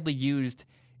widely used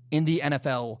in the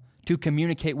NFL to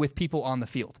communicate with people on the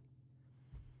field.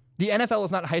 The NFL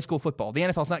is not high school football. The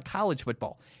NFL is not college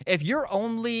football. If your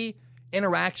only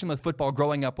interaction with football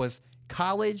growing up was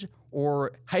college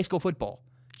or high school football,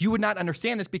 you would not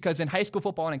understand this because in high school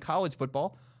football and in college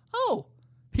football,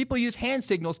 people use hand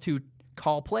signals to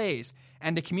call plays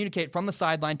and to communicate from the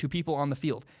sideline to people on the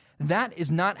field. That is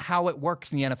not how it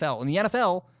works in the NFL. In the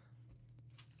NFL,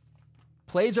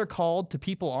 plays are called to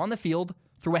people on the field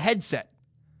through a headset.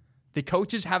 The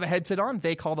coaches have a headset on.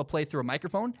 They call the play through a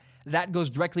microphone. That goes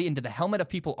directly into the helmet of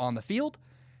people on the field.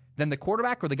 Then the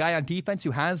quarterback or the guy on defense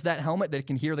who has that helmet that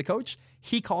can hear the coach,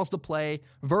 he calls the play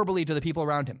verbally to the people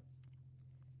around him.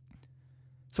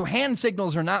 So hand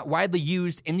signals are not widely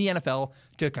used in the NFL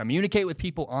to communicate with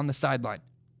people on the sideline.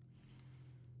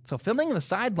 So filming the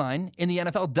sideline in the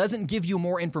NFL doesn't give you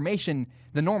more information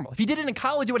than normal. If you did it in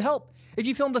college, it would help. If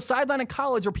you filmed the sideline in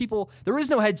college where there is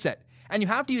no headset, and you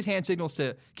have to use hand signals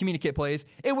to communicate plays,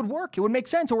 it would work. It would make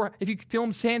sense. Or if you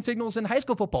film hand signals in high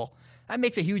school football, that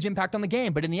makes a huge impact on the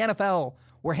game. But in the NFL,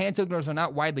 where hand signals are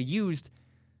not widely used,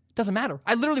 it doesn't matter.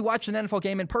 I literally watched an NFL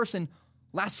game in person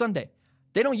last Sunday.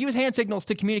 They don't use hand signals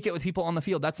to communicate with people on the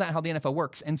field. That's not how the NFL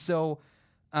works. And so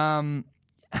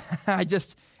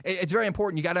it's very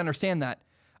important. You got to understand that.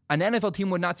 An NFL team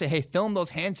would not say, hey, film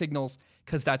those hand signals,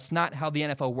 because that's not how the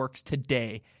NFL works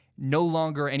today. No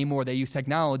longer anymore. They use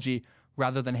technology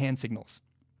rather than hand signals.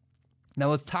 Now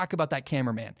let's talk about that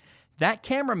cameraman. That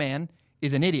cameraman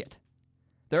is an idiot.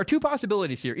 There are two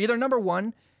possibilities here. Either number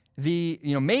one,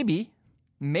 maybe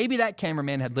that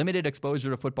cameraman had limited exposure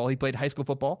to football. He played high school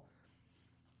football.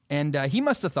 And he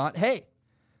must have thought, hey,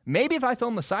 maybe if I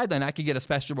film the sideline, I could get a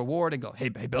special reward and go, hey,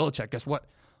 Belichick, guess what?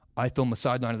 I filmed the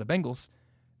sideline of the Bengals,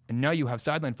 and now you have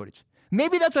sideline footage.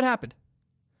 Maybe that's what happened.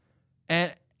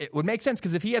 And it would make sense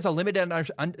because if he has a limited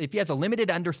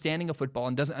understanding of football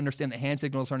and doesn't understand that hand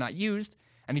signals are not used,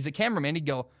 and he's a cameraman, he'd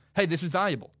go, hey, this is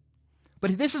valuable.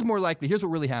 But this is more likely. Here's what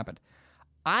really happened.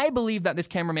 I believe that this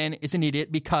cameraman is an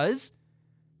idiot because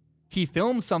he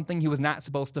filmed something he was not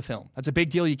supposed to film. That's a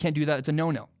big deal. You can't do that. It's a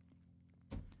no-no.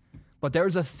 But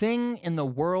there's a thing in the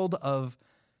world of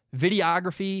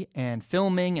videography and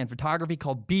filming and photography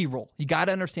called B-roll. You got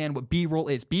to understand what B-roll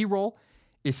is. B-roll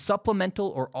is supplemental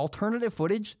or alternative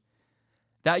footage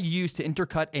that you use to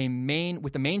intercut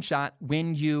with the main shot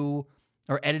when you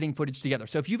are editing footage together.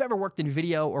 So if you've ever worked in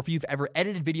video or if you've ever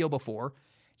edited video before,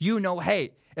 you know,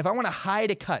 hey, if I want to hide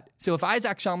a cut, so if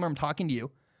Isaac Schallmer, I'm talking to you,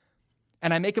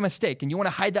 and I make a mistake, and you want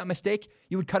to hide that mistake,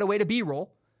 you would cut away to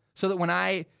B-roll so that when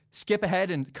I skip ahead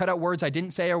and cut out words I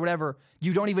didn't say or whatever,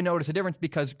 you don't even notice a difference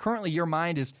because currently your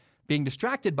mind is being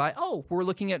distracted by, we're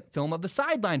looking at film of the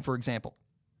sideline, for example.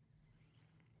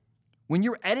 When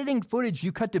you're editing footage,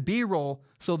 you cut to B-roll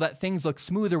so that things look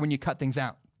smoother when you cut things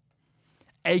out.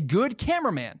 A good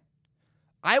cameraman,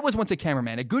 I was once a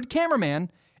cameraman, a good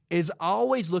cameraman is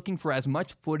always looking for as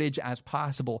much footage as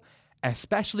possible,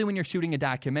 especially when you're shooting a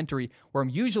documentary where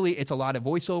usually it's a lot of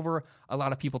voiceover, a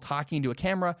lot of people talking to a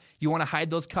camera. You want to hide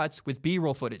those cuts with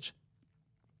B-roll footage.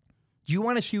 You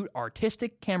want to shoot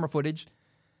artistic camera footage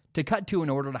to cut to in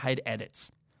order to hide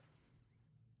edits.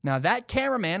 Now, that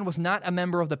cameraman was not a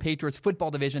member of the Patriots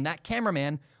football division. That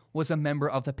cameraman was a member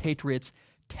of the Patriots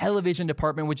television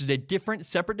department, which is a different,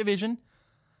 separate division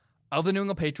of the New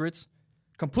England Patriots,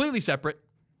 completely separate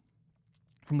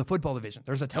from the football division.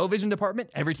 There's a television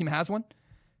department. Every team has one.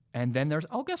 And then there's,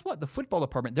 guess what? The football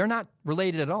department. They're not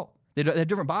related at all. They're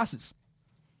different bosses.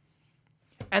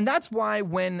 And that's why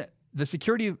when the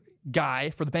security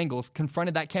guy for the Bengals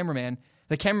confronted that cameraman,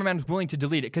 the cameraman was willing to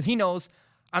delete it because he knows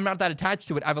I'm not that attached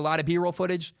to it. I have a lot of B-roll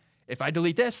footage. If I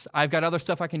delete this, I've got other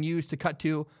stuff I can use to cut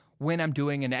to when I'm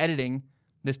doing and editing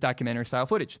this documentary-style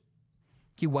footage.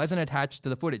 He wasn't attached to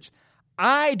the footage.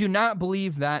 I do not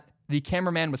believe that the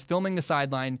cameraman was filming the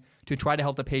sideline to try to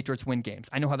help the Patriots win games.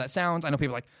 I know how that sounds. I know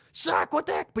people are like, Zach, what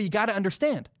the heck? But you got to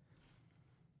understand.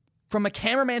 From a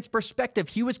cameraman's perspective,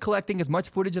 he was collecting as much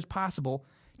footage as possible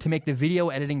to make the video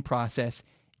editing process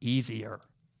easier.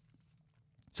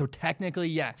 So technically,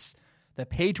 yes, the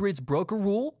Patriots broke a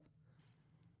rule.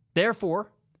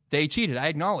 Therefore, they cheated. I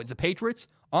acknowledge the Patriots,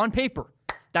 on paper,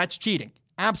 that's cheating.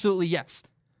 Absolutely, yes.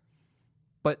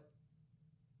 But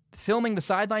filming the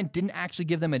sideline didn't actually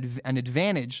give them an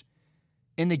advantage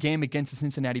in the game against the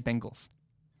Cincinnati Bengals.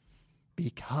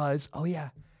 Because,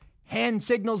 hand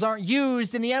signals aren't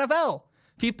used in the NFL.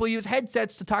 People use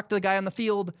headsets to talk to the guy on the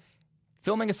field.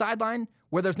 Filming a sideline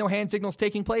where there's no hand signals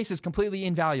taking place is completely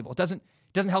invaluable. It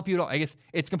doesn't help you at all. I guess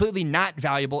it's completely not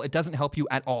valuable. It doesn't help you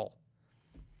at all.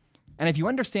 And if you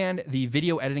understand the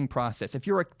video editing process, if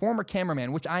you're a former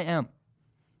cameraman, which I am,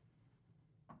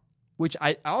 which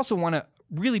I also want to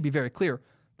really be very clear,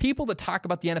 people that talk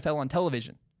about the NFL on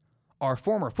television are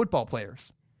former football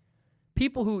players.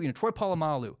 People who, Troy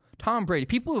Polamalu, Tom Brady,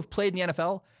 people who have played in the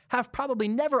NFL have probably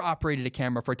never operated a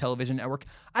camera for a television network.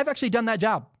 I've actually done that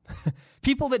job.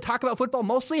 People that talk about football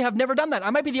mostly have never done that. I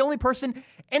might be the only person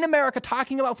in America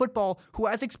talking about football who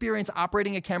has experience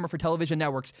operating a camera for television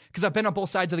networks because I've been on both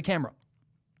sides of the camera.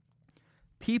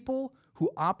 People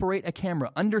who operate a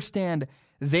camera understand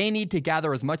they need to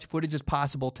gather as much footage as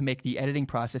possible to make the editing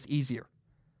process easier.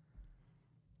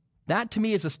 That, to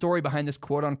me, is the story behind this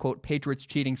quote-unquote Patriots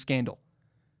cheating scandal.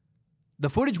 The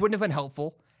footage wouldn't have been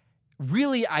helpful.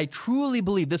 Really, I truly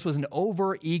believe this was an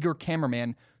over-eager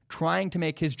cameraman trying to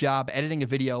make his job editing a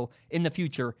video in the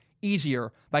future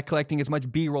easier by collecting as much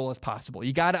B-roll as possible.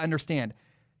 You got to understand.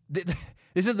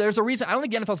 There's a reason. I don't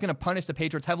think the NFL is going to punish the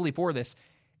Patriots heavily for this.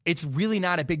 It's really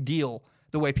not a big deal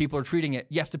the way people are treating it.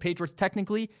 Yes, the Patriots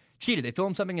technically cheated. They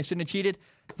filmed something they shouldn't have cheated.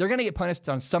 They're going to get punished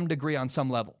on some degree, on some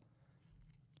level.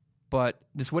 But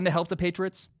this wouldn't have helped the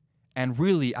Patriots. And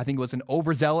really, I think it was an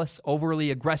overzealous,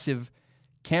 overly aggressive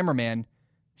cameraman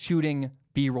shooting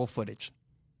B-roll footage.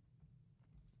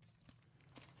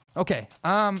 Okay,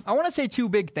 I want to say two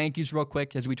big thank yous real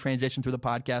quick as we transition through the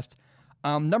podcast.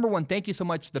 Number one, thank you so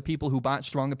much to the people who bought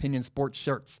Strong Opinion Sports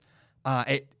shirts.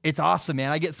 It's awesome,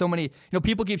 man. I get so many,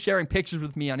 people keep sharing pictures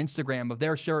with me on Instagram of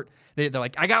their shirt. They're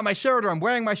like, I got my shirt, or I'm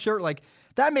wearing my shirt. Like,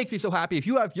 that makes me so happy. If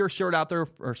you have your shirt out there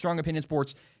for Strong Opinion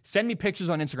Sports, send me pictures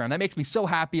on Instagram. That makes me so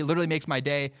happy. It literally makes my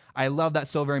day. I love that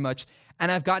so very much.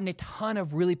 And I've gotten a ton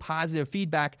of really positive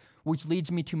feedback, which leads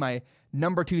me to my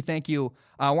number two thank you.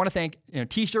 I want to thank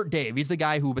T-Shirt Dave. He's the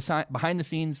guy who behind the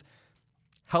scenes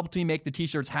helped me make the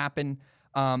T-shirts happen.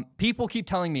 People keep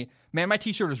telling me, man, my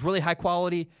T-shirt is really high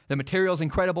quality. The material is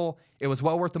incredible. It was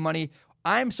well worth the money.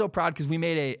 I'm so proud because we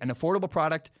made an affordable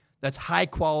product that's high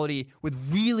quality with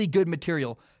really good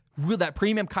material. That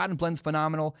premium cotton blend's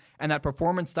phenomenal, and that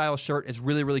performance style shirt is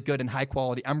really, really good and high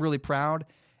quality. I'm really proud.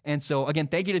 And so, again,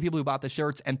 thank you to the people who bought the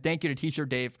shirts, and thank you to T-Shirt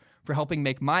Dave for helping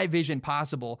make my vision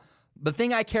possible. The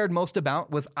thing I cared most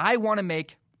about was I want to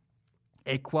make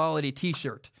a quality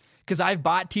T-shirt, because I've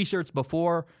bought T-shirts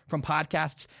before from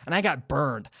podcasts, and I got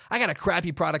burned. I got a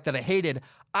crappy product that I hated.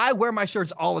 I wear my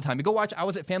shirts all the time. You go watch, I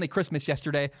was at Family Christmas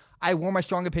yesterday. I wore my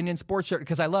Strong Opinion sports shirt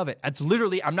because I love it. It's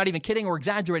literally, I'm not even kidding or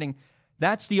exaggerating,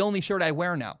 that's the only shirt I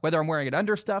wear now. Whether I'm wearing it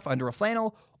under stuff, under a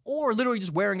flannel, or literally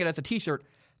just wearing it as a T-shirt,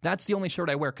 that's the only shirt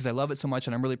I wear because I love it so much,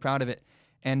 and I'm really proud of it.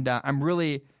 And I'm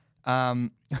really...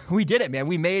 we did it, man.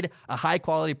 We made a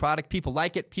high-quality product. People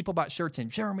like it. People bought shirts in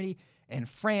Germany and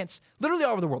France, literally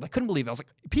all over the world. I couldn't believe it. I was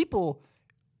like, people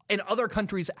in other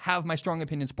countries have my Strong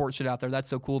Opinion sports shirt out there. That's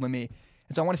so cool to me.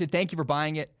 And so I want to say thank you for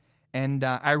buying it. And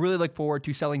I really look forward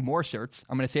to selling more shirts.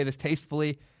 I'm going to say this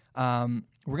tastefully.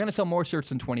 We're going to sell more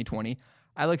shirts in 2020.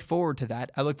 I look forward to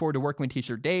that. I look forward to working with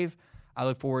T-Shirt Dave. I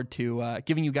look forward to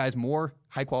giving you guys more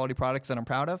high-quality products that I'm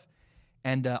proud of.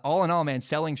 And all in all, man,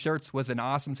 selling shirts was an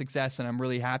awesome success, and I'm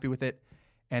really happy with it.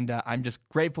 And I'm just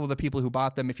grateful to the people who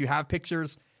bought them. If you have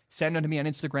pictures, send them to me on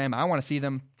Instagram. I want to see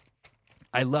them.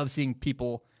 I love seeing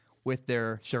people with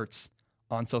their shirts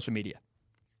on social media.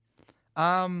 We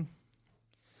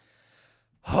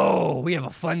have a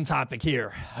fun topic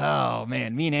here. Oh,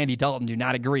 man, me and Andy Dalton do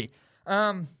not agree.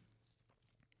 The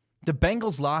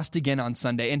Bengals lost again on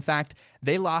Sunday. In fact,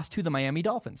 they lost to the Miami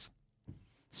Dolphins.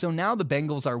 So now the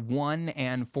Bengals are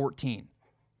 1-14.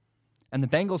 And the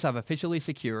Bengals have officially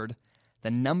secured the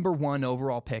number 1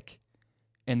 overall pick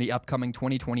in the upcoming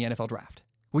 2020 NFL Draft,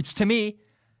 which to me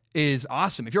is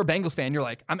awesome. If you're a Bengals fan, you're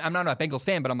like, I'm not a Bengals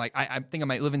fan, but I'm like, I think I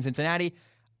might live in Cincinnati.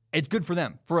 It's good for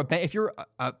them. If you're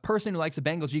a person who likes the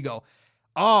Bengals, you go,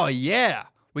 oh, yeah,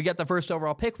 we got the first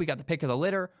overall pick. We got the pick of the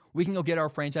litter. We can go get our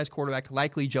franchise quarterback,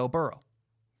 likely Joe Burrow.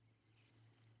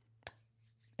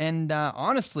 And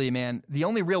honestly, man, the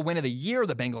only real win of the year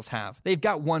the Bengals have, they've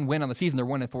got one win on the season. They're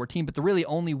 1-14, but the really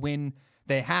only win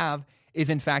they have is,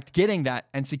 in fact, getting that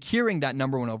and securing that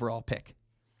number 1 overall pick.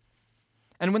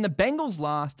 And when the Bengals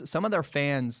lost, some of their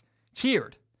fans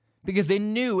cheered because they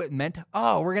knew it meant,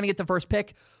 oh, we're going to get the first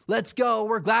pick. Let's go.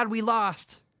 We're glad we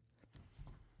lost.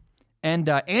 And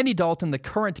Andy Dalton, the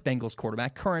current Bengals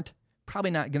quarterback,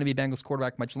 probably not going to be Bengals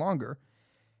quarterback much longer,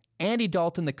 Andy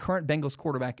Dalton, the current Bengals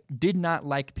quarterback, did not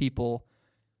like people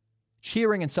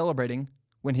cheering and celebrating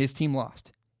when his team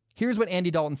lost. Here's what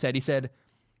Andy Dalton said. He said,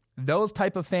 those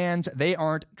type of fans, they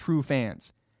aren't true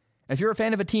fans. If you're a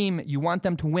fan of a team, you want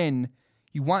them to win.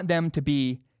 You want them to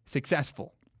be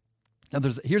successful. Now,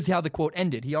 here's how the quote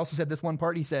ended. He also said this one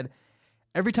part. He said,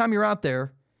 every time you're out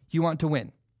there, you want to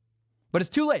win. But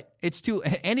it's too late.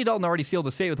 Andy Dalton already sealed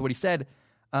the fate with what he said.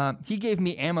 He gave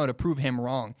me ammo to prove him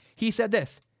wrong. He said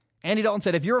this. Andy Dalton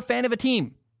said, if you're a fan of a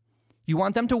team, you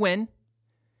want them to win,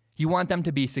 you want them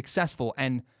to be successful.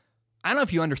 And I don't know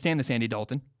if you understand this, Andy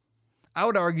Dalton. I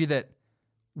would argue that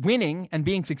winning and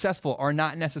being successful are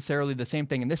not necessarily the same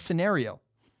thing in this scenario.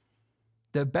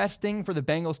 The best thing for the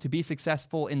Bengals to be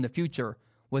successful in the future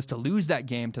was to lose that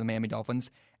game to the Miami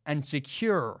Dolphins and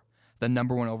secure the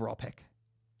number 1 overall pick.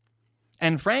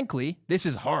 And frankly, this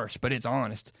is harsh, but it's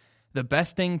honest. The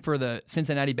best thing for the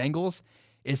Cincinnati Bengals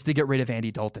is to get rid of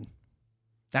Andy Dalton.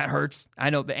 That hurts. I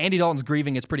know that Andy Dalton's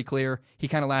grieving. It's pretty clear. He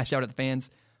kind of lashed out at the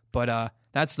fans, but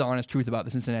that's the honest truth about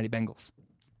the Cincinnati Bengals.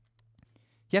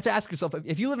 You have to ask yourself,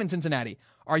 if you live in Cincinnati,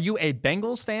 are you a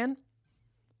Bengals fan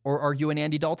or are you an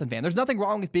Andy Dalton fan? There's nothing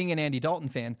wrong with being an Andy Dalton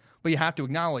fan, but you have to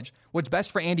acknowledge what's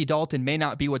best for Andy Dalton may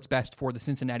not be what's best for the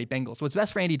Cincinnati Bengals. What's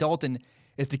best for Andy Dalton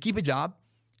is to keep a job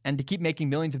and to keep making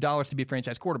millions of dollars to be a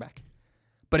franchise quarterback.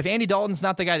 But if Andy Dalton's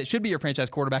not the guy that should be your franchise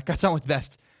quarterback, that's not what's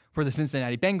best for the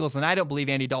Cincinnati Bengals. And I don't believe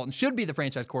Andy Dalton should be the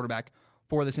franchise quarterback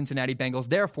for the Cincinnati Bengals.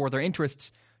 Therefore, their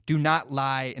interests do not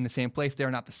lie in the same place.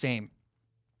 They're not the same.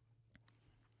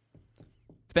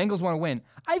 The Bengals want to win.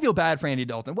 I feel bad for Andy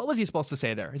Dalton. What was he supposed to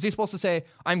say there? Is he supposed to say,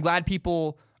 I'm glad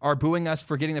people are booing us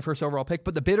for getting the first overall pick?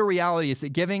 But the bitter reality is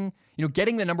that getting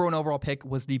the number 1 overall pick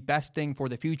was the best thing for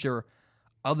the future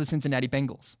of the Cincinnati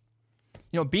Bengals.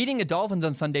 Beating the Dolphins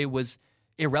on Sunday was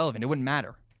irrelevant. It wouldn't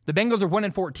matter. The Bengals are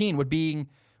 1-14. Would being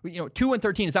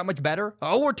 2-13 is that much better?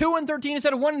 Oh, we're 2-13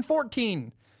 instead of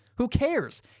 1-14. Who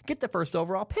cares? Get the first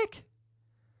overall pick.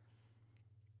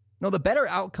 No, the better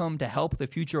outcome to help the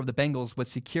future of the Bengals was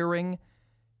securing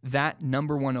that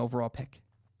number 1 overall pick.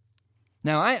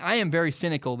 Now, I am very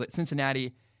cynical that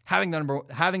Cincinnati having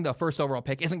the first overall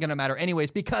pick isn't going to matter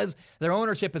anyways because their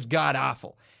ownership is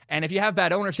god-awful. And if you have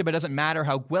bad ownership, it doesn't matter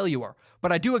how well you are.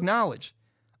 But I do acknowledge,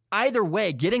 either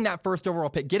way, getting that first overall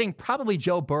pick, getting probably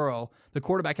Joe Burrow, the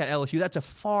quarterback at LSU, that's a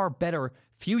far better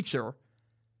future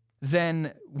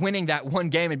than winning that one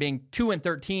game and being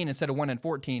 2-13 instead of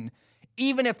 1-14.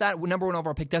 Even if that number one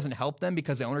overall pick doesn't help them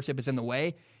because the ownership is in the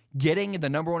way, getting the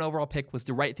number one overall pick was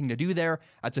the right thing to do there.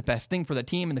 That's the best thing for the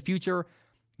team in the future.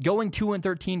 Going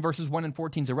 2-13 versus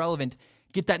 1-14 is irrelevant.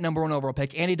 Get that number one overall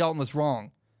pick. Andy Dalton was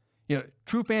wrong.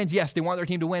 True fans, yes, they want their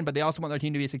team to win, but they also want their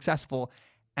team to be successful,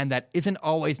 and that isn't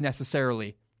always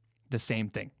necessarily the same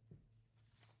thing.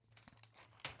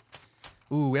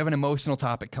 Ooh, we have an emotional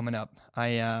topic coming up.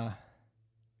 I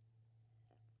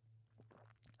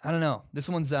don't know. This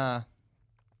one's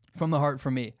from the heart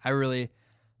for me. I really,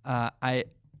 I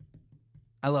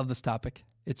love this topic.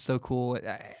 It's so cool.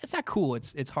 It's not cool.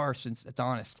 It's harsh. It's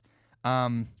honest.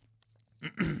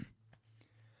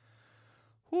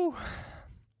 Whew.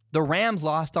 The Rams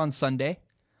lost on Sunday.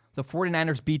 The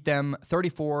 49ers beat them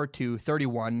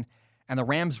 34-31, and the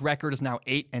Rams' record is now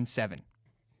 8-7.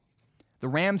 The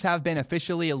Rams have been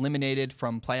officially eliminated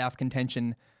from playoff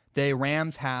contention. The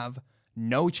Rams have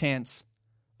no chance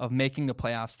of making the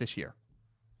playoffs this year.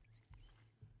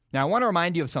 Now, I want to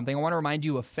remind you of something. I want to remind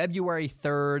you of February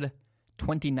 3rd,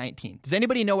 2019. Does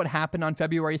anybody know what happened on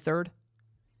February 3rd?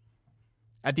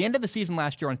 At the end of the season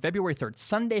last year, on February 3rd,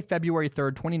 Sunday, February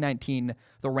 3rd, 2019,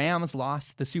 the Rams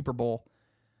lost the Super Bowl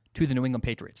to the New England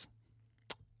Patriots.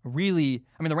 The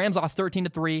Rams lost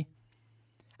 13-3.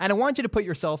 And I want you to put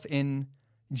yourself in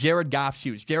Jared Goff's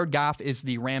shoes. Jared Goff is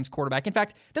the Rams quarterback. In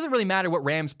fact, it doesn't really matter what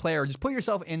Rams player. Just put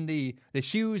yourself in the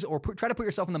shoes or try to put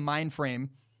yourself in the mind frame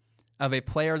of a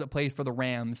player that plays for the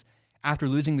Rams after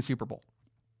losing the Super Bowl.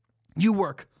 You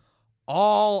work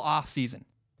all offseason.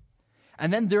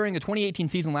 And then during the 2018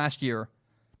 season last year,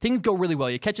 things go really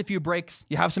well. You catch a few breaks.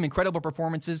 You have some incredible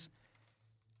performances.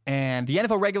 And the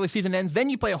NFL regular season ends. Then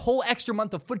you play a whole extra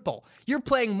month of football. You're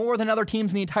playing more than other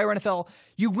teams in the entire NFL.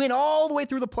 You win all the way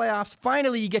through the playoffs.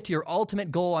 Finally, you get to your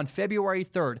ultimate goal on February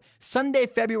 3rd. Sunday,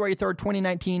 February 3rd,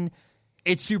 2019.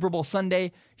 It's Super Bowl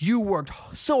Sunday. You worked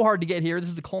so hard to get here. This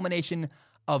is a culmination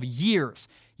of years.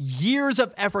 Years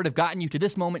of effort have gotten you to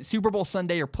this moment. Super Bowl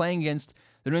Sunday, you're playing against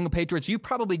the New England Patriots. You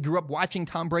probably grew up watching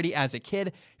Tom Brady as a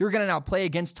kid. You're going to now play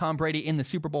against Tom Brady in the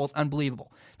Super Bowl. It's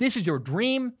unbelievable. This is your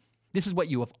dream. This is what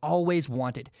you have always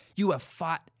wanted. You have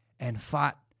fought and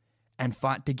fought and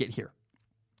fought to get here.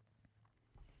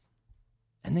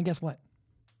 And then guess what?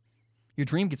 Your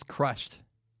dream gets crushed.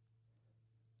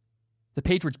 The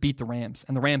Patriots beat the Rams,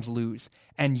 and the Rams lose.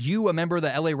 And you, a member of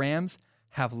the LA Rams,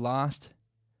 have lost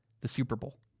the Super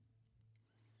Bowl.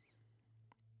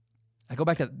 I go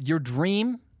back to your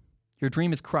dream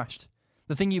is crushed.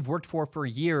 The thing you've worked for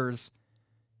years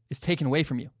is taken away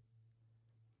from you.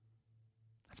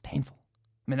 That's painful.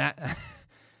 I mean,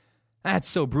 that's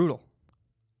so brutal.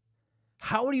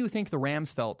 How do you think the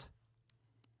Rams felt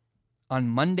on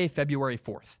Monday, February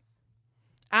 4th?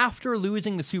 After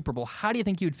losing the Super Bowl, how do you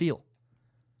think you'd feel?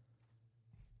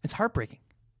 It's heartbreaking.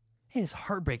 It is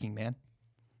heartbreaking, man.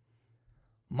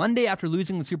 Monday after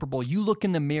losing the Super Bowl, you look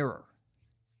in the mirror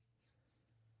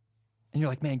and you're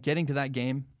like, man, getting to that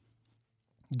game,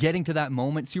 getting to that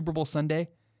moment, Super Bowl Sunday,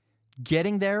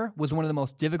 getting there was one of the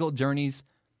most difficult journeys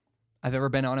I've ever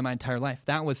been on in my entire life.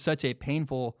 That was such a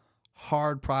painful,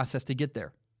 hard process to get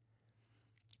there.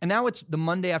 And now it's the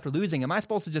Monday after losing. Am I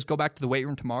supposed to just go back to the weight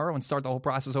room tomorrow and start the whole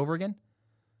process over again?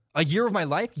 A year of my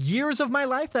life? Years of my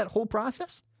life, that whole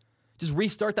process? Just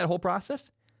restart that whole process?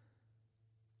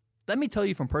 Let me tell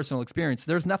you from personal experience,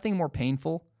 there's nothing more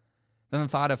painful than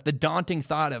the daunting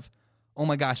thought of, oh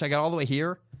my gosh, I got all the way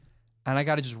here and I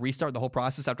got to just restart the whole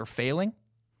process after failing.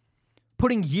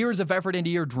 Putting years of effort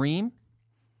into your dream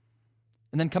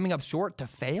and then coming up short to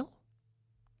fail?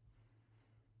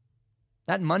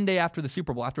 That Monday after the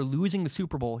Super Bowl, after losing the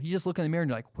Super Bowl, you just look in the mirror and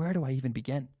you're like, where do I even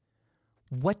begin?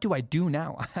 What do I do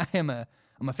now? I'm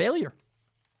a failure.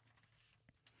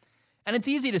 And it's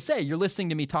easy to say. You're listening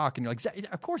to me talk and you're like,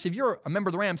 of course, if you're a member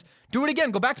of the Rams, do it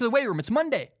again. Go back to the weight room. It's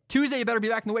Monday. Tuesday, you better be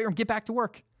back in the weight room. Get back to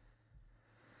work.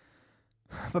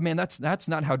 But man, that's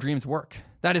not how dreams work.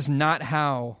 That is not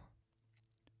how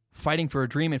fighting for a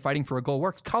dream and fighting for a goal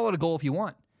works. Call it a goal if you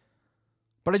want.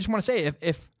 But I just want to say,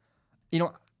 if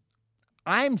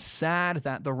I'm sad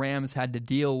that the Rams had to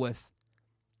deal with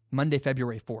Monday,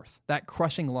 February 4th, that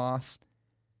crushing loss,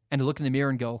 and to look in the mirror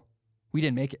and go, we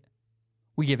didn't make it.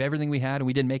 We gave everything we had and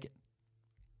we didn't make it.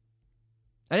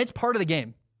 And it's part of the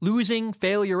game. Losing,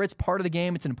 failure, it's part of the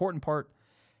game. It's an important part.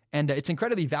 And it's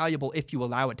incredibly valuable if you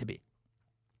allow it to be.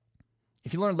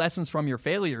 if you learn lessons from your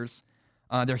failures,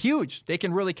 they're huge. They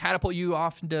can really catapult you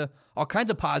off into all kinds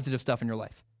of positive stuff in your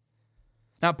life.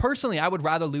 Now, personally, I would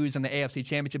rather lose in the AFC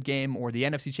Championship game or the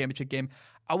NFC Championship game.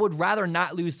 I would rather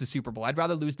not lose the Super Bowl. I'd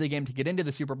rather lose the game to get into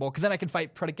the Super Bowl because then I can try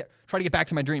to get back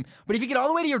to my dream. But if you get all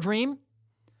the way to your dream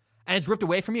and it's ripped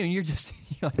away from you and you're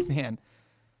like, man,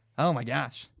 oh my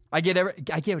gosh, I gave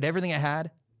it everything I had,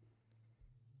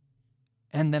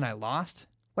 and then I lost.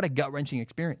 What a gut-wrenching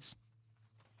experience.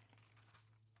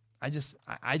 I just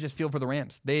feel for the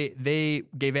Rams. They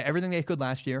gave it everything they could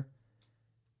last year.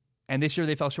 And this year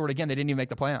they fell short again. They didn't even make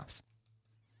the playoffs.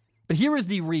 But here is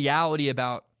the reality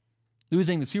about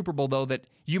losing the Super Bowl, though, that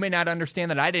you may not understand,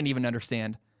 that I didn't even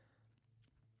understand.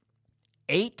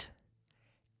 Eight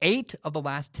of the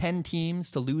last 10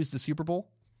 teams to lose the Super Bowl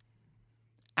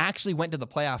actually went to the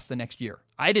playoffs the next year.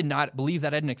 I did not believe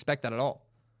that. I didn't expect that at all.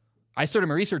 I started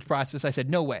my research process. I said,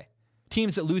 no way.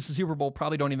 Teams that lose the Super Bowl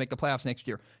probably don't even make the playoffs next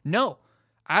year. No.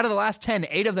 Out of the last 10,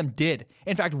 8 of them did.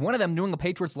 In fact, one of them, New England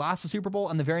Patriots, lost the Super Bowl,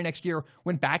 and the very next year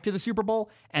went back to the Super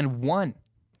Bowl and won.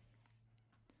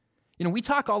 You know, we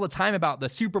talk all the time about the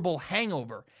Super Bowl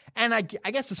hangover. And I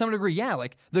guess to some degree, yeah,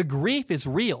 like the grief is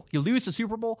real. You lose the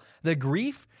Super Bowl, the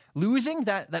grief, losing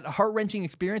that heart-wrenching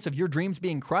experience of your dreams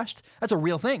being crushed, that's a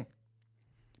real thing.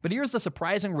 But here's the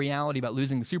surprising reality about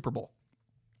losing the Super Bowl.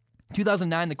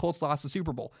 2009, the Colts lost the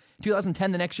Super Bowl.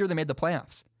 2010, the next year, they made the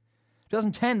playoffs.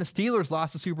 2010, the Steelers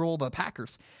lost the Super Bowl to the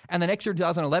Packers. And the next year,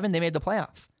 2011, they made the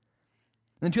playoffs.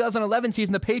 In the 2011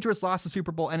 season, the Patriots lost the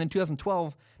Super Bowl. And in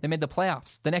 2012, they made the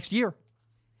playoffs the next year.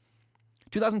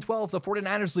 2012, the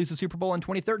 49ers lose the Super Bowl. In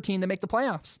 2013, they make the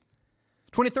playoffs.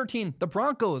 2013, the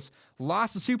Broncos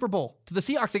lost the Super Bowl to the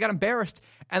Seahawks. They got embarrassed.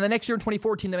 And the next year, in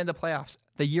 2014, they made the playoffs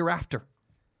the year after.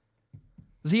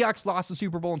 The Seahawks lost the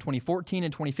Super Bowl in 2014.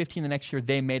 And 2015, the next year,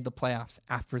 they made the playoffs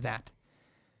after that.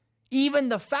 Even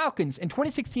the Falcons, in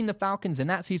 2016, the Falcons in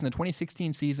that season, the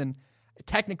 2016 season,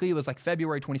 technically it was like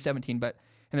February 2017, but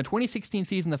in the 2016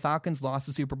 season, the Falcons lost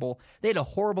the Super Bowl. They had a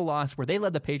horrible loss where they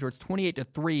led the Patriots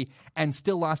 28-3 and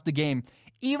still lost the game.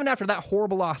 Even after that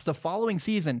horrible loss, the following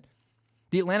season,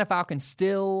 the Atlanta Falcons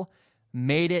still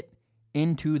made it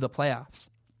into the playoffs.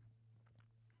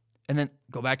 And then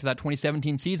go back to that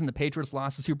 2017 season, the Patriots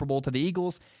lost the Super Bowl to the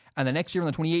Eagles, and the next year in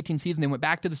the 2018 season, they went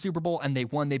back to the Super Bowl and they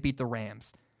won. They beat the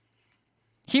Rams.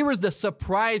 Here is the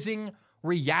surprising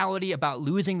reality about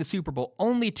losing the Super Bowl.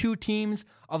 Only 2 teams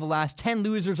of the last 10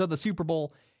 losers of the Super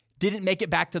Bowl didn't make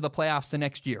it back to the playoffs the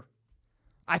next year.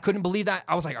 I couldn't believe that.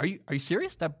 I was like, are you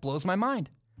serious? That blows my mind.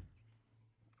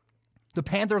 The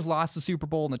Panthers lost the Super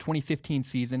Bowl in the 2015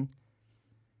 season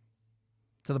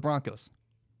to the Broncos.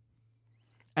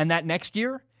 And that next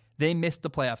year, they missed the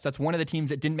playoffs. That's one of the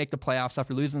teams that didn't make the playoffs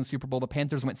after losing the Super Bowl. The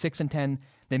Panthers went 6-10.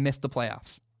 They missed the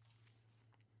playoffs.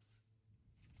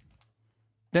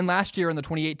 Then last year in the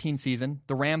 2018 season,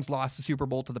 the Rams lost the Super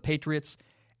Bowl to the Patriots,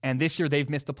 and this year they've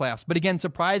missed the playoffs. But again,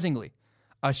 surprisingly,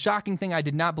 a shocking thing I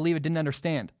did not believe, I didn't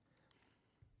understand.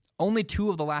 Only 2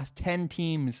 of the last 10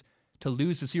 teams to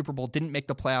lose the Super Bowl didn't make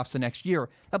the playoffs the next year.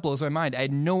 That blows my mind. I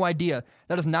had no idea.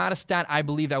 That is not a stat I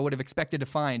believed I would have expected to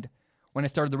find when I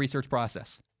started the research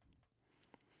process.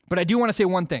 But I do want to say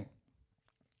one thing.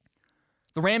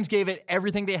 The Rams gave it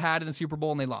everything they had in the Super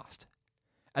Bowl, and they lost.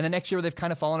 And the next year, they've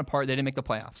kind of fallen apart. They didn't make the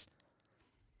playoffs.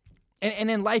 And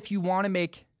in life, you want to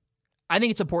make, I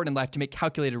think it's important in life to make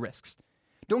calculated risks.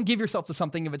 Don't give yourself to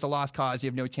something if it's a lost cause, you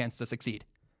have no chance to succeed.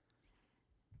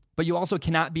 But you also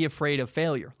cannot be afraid of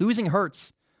failure. Losing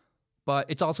hurts, but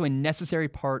it's also a necessary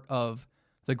part of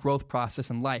the growth process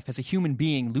in life. As a human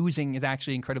being, losing is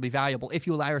actually incredibly valuable if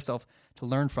you allow yourself to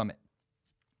learn from it.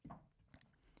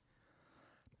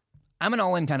 I'm an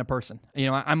all-in kind of person. You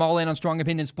know, I'm all in on strong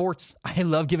opinion sports. I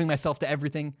love giving myself to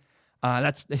everything.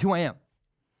 That's who I am.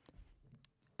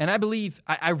 And I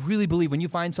really believe when you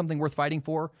find something worth fighting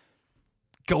for,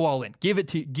 go all in.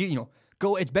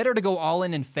 Go. It's better to go all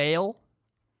in and fail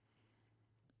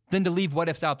than to leave what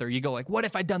ifs out there. You go like, what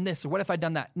if I'd done this or what if I'd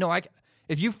done that? No,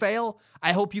 if you fail,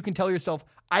 I hope you can tell yourself,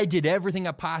 I did everything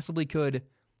I possibly could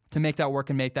to make that work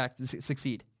and make that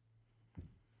succeed.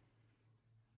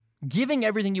 Giving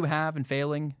everything you have and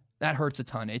failing, that hurts a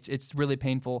ton. It's really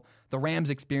painful. The Rams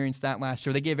experienced that last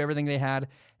year. They gave everything they had.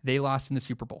 They lost in the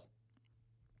Super Bowl.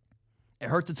 It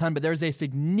hurts a ton, but there's a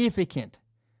significant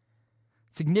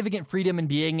freedom in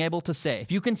being able to say,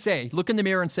 if you can say, look in the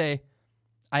mirror and say,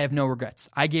 I have no regrets.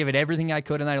 I gave it everything I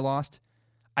could and I lost.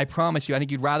 I promise you, I think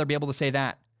you'd rather be able to say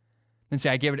that than say,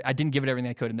 I didn't give it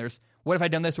everything I could. And there's, what if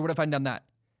I'd done this or what if I'd done that?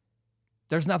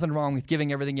 There's nothing wrong with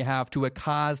giving everything you have to a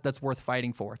cause that's worth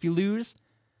fighting for. If you lose,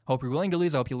 I hope you're willing to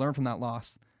lose. I hope you learn from that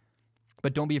loss.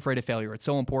 But don't be afraid of failure. It's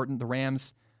so important. The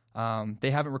Rams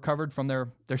They haven't recovered from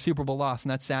their Super Bowl loss,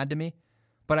 and that's sad to me.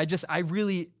 But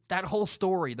that whole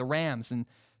story, the Rams and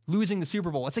losing the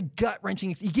Super Bowl, it's a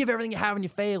gut-wrenching. You give everything you have and you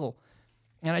fail.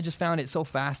 And I just found it so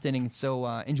fascinating and so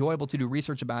enjoyable to do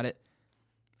research about it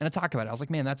and to talk about it. I was like,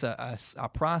 man, that's a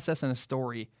process and a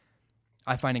story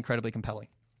I find incredibly compelling.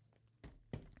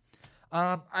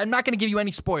 I'm not going to give you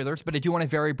any spoilers, but I do want to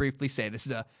very briefly say this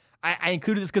is I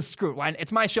included this because screw it.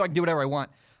 It's my show. I can do whatever I want.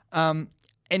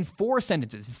 In 4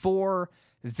 sentences, 4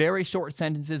 very short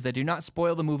sentences that do not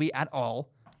spoil the movie at all,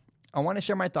 I want to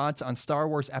share my thoughts on Star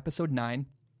Wars Episode 9,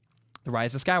 The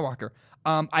Rise of Skywalker.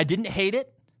 I didn't hate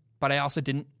it, but I also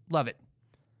didn't love it.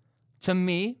 To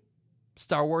me,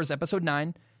 Star Wars Episode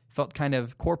 9 felt kind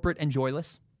of corporate and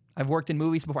joyless. I've worked in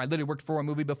movies before. I literally worked for a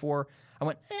movie before. I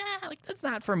went, that's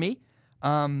not for me.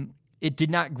 It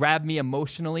did not grab me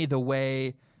emotionally the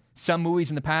way some movies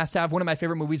in the past have. One of my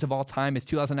favorite movies of all time is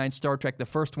 2009 Star Trek, the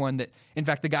first one that, in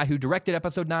fact, the guy who directed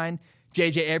Episode 9,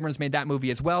 J.J. Abrams, made that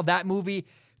movie as well. That movie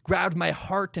grabbed my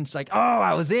heart, and it's like,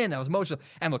 I was emotional.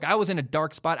 And look, I was in a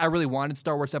dark spot. I really wanted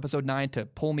Star Wars Episode 9 to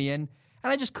pull me in,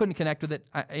 and I just couldn't connect with it.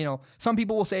 Some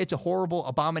people will say it's a horrible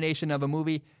abomination of a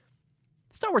movie.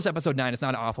 Star Wars Episode 9 is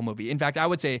not an awful movie. In fact, I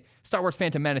would say Star Wars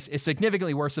Phantom Menace is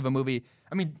significantly worse of a movie.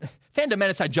 I mean, Phantom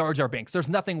Menace had Jar Jar Binks. There's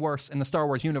nothing worse in the Star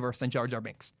Wars universe than Jar Jar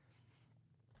Binks.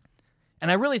 And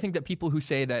I really think that people who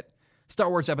say that Star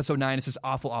Wars Episode 9 is this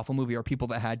awful, awful movie are people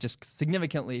that had just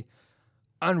significantly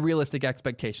unrealistic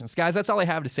expectations. Guys, that's all I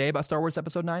have to say about Star Wars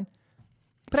Episode 9.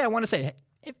 But I want to say,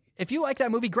 if you like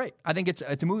that movie, great. I think it's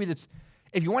a movie that's,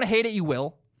 if you want to hate it, you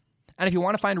will. And if you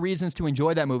want to find reasons to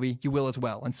enjoy that movie, you will as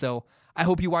well. And so I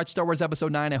hope you watch Star Wars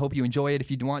Episode 9. I hope you enjoy it if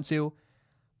you want to.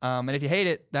 And if you hate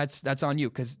it, that's on you,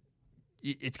 because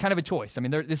it's kind of a choice. I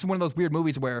mean, this is one of those weird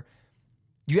movies where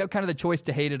you have kind of the choice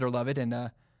to hate it or love it, and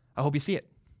I hope you see it.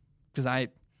 Because I'm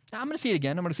going to see it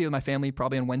again. I'm going to see it with my family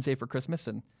probably on Wednesday for Christmas,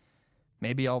 and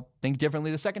maybe I'll think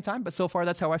differently the second time. But so far,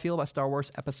 that's how I feel about Star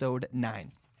Wars Episode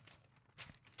 9.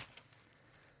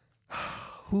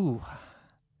 Ooh.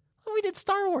 We did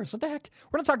Star Wars. What the heck?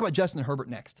 We're going to talk about Justin Herbert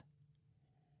next.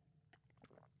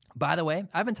 By the way,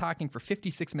 I've been talking for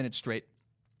 56 minutes straight.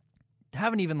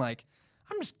 Haven't even I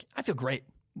feel great.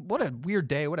 What a weird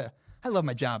day. I love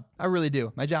my job. I really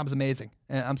do. My job is amazing.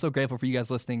 And I'm so grateful for you guys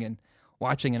listening and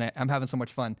watching, and I'm having so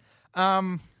much fun.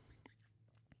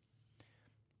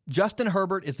 Justin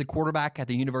Herbert is the quarterback at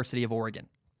the University of Oregon.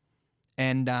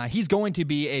 And he's going to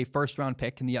be a first-round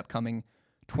pick in the upcoming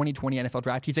 2020 NFL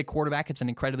draft. He's a quarterback. It's an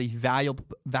incredibly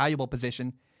valuable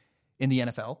position in the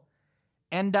NFL.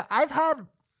 And I've had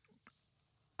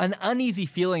an uneasy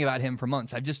feeling about him for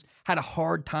months. I've just had a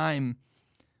hard time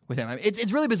with him. I mean,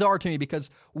 it's really bizarre to me, because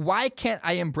why can't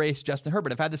I embrace Justin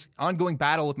Herbert? I've had this ongoing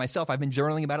battle with myself. I've been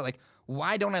journaling about it. Like,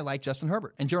 why don't I like Justin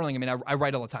Herbert? And journaling, I mean, I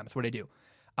write all the time. That's what I do.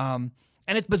 And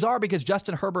it's bizarre because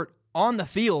Justin Herbert on the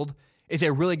field is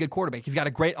a really good quarterback. He's got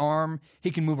a great arm. He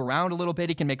can move around a little bit.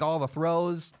 He can make all the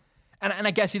throws. And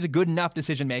I guess he's a good enough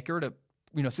decision maker to,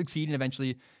 succeed, and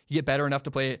eventually you get better enough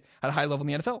to play at a high level in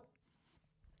the NFL.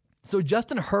 So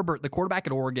Justin Herbert, the quarterback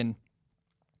at Oregon,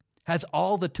 has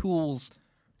all the tools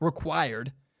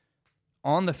required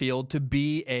on the field to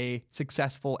be a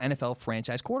successful NFL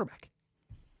franchise quarterback.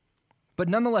 But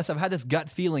nonetheless, I've had this gut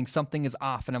feeling something is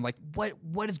off, and I'm like,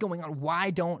 what is going on? Why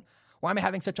am I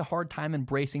having such a hard time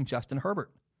embracing Justin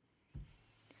Herbert?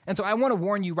 And so I want to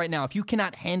warn you right now, if you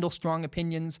cannot handle strong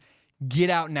opinions,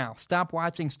 get out now. Stop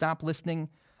watching, stop listening.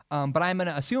 But I'm going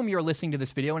to assume you're listening to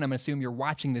this video, and I'm going to assume you're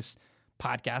watching this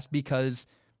podcast because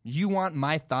you want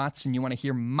my thoughts and you want to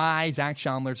hear my Zach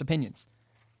Schaumler's opinions.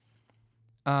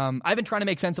 I've been trying to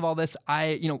make sense of all this.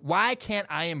 Why can't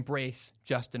I embrace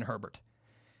Justin Herbert?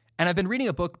 And I've been reading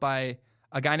a book by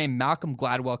a guy named Malcolm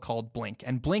Gladwell called Blink.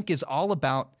 And Blink is all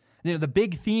about, the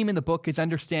big theme in the book is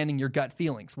understanding your gut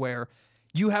feelings, where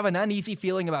you have an uneasy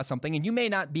feeling about something and you may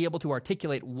not be able to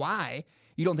articulate why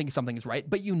you don't think something is right,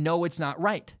 but you know it's not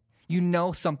right. You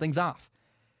know something's off.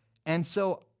 And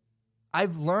so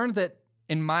I've learned that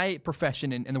in my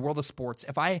profession, in the world of sports,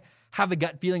 if I have a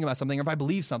gut feeling about something, or if I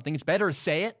believe something, it's better to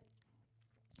say it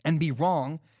and be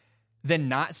wrong than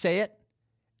not say it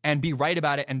and be right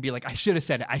about it and be like, I should have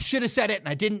said it and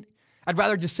I didn't. I'd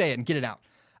rather just say it and get it out.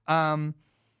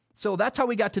 So that's how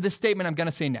we got to this statement I'm going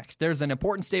to say next. There's an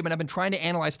important statement I've been trying to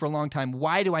analyze for a long time.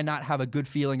 Why do I not have a good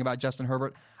feeling about Justin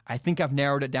Herbert? I think I've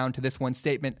narrowed it down to this one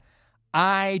statement.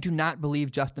 I do not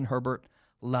believe Justin Herbert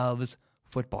loves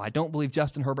football. I don't believe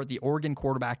Justin Herbert, the Oregon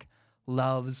quarterback,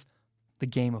 loves the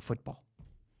game of football.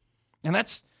 And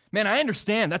I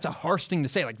understand that's a harsh thing to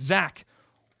say. Like, Zach,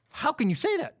 how can you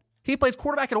say that? He plays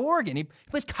quarterback at Oregon. He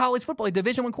plays college football, a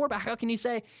Division I quarterback. How can you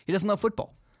say he doesn't love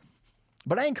football?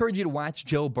 But I encourage you to watch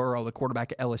Joe Burrow, the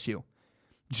quarterback at LSU.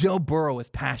 Joe Burrow is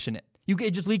passionate.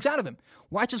 It just leaks out of him.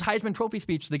 Watch his Heisman Trophy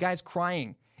speech. The guy's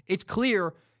crying. It's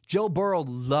clear Joe Burrow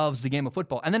loves the game of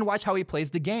football. And then watch how he plays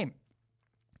the game.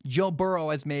 Joe Burrow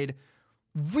has made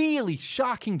really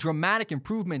shocking, dramatic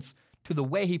improvements to the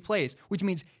way he plays, which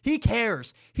means he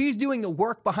cares. He's doing the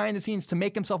work behind the scenes to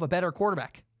make himself a better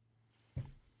quarterback.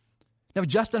 Now,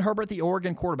 Justin Herbert, the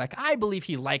Oregon quarterback, I believe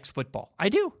he likes football. I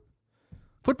do.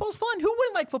 Football's fun. Who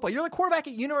wouldn't like football? You're the quarterback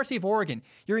at University of Oregon.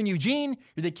 You're in Eugene.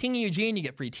 You're the king of Eugene. You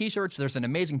get free t-shirts. There's an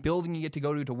amazing building you get to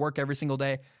go to work every single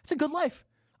day. It's a good life.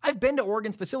 I've been to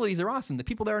Oregon's facilities. They're awesome. The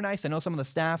people there are nice. I know some of the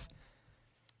staff.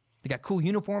 They got cool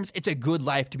uniforms. It's a good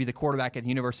life to be the quarterback at the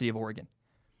University of Oregon.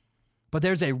 But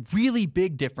there's a really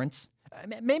big difference.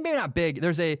 Maybe not big.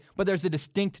 But there's a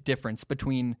distinct difference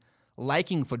between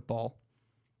liking football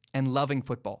and loving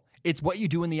football. It's what you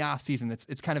do in the offseason.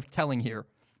 It's kind of telling here.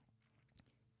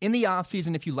 In the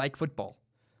offseason, if you like football,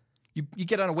 you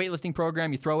get on a weightlifting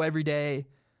program, you throw every day.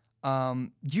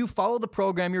 You follow the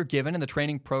program you're given and the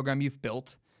training program you've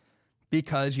built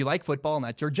because you like football and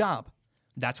that's your job.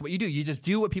 That's what you do. You just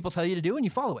do what people tell you to do and you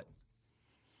follow it.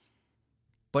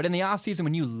 But in the offseason,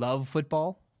 when you love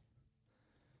football,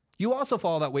 you also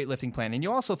follow that weightlifting plan and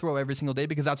you also throw every single day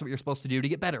because that's what you're supposed to do to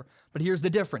get better. But here's the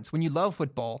difference. When you love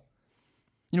football,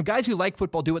 guys who like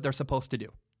football do what they're supposed to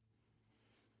do.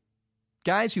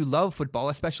 Guys who love football,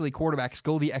 especially quarterbacks,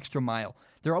 go the extra mile.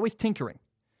 They're always tinkering.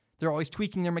 They're always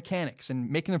tweaking their mechanics and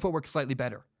making their footwork slightly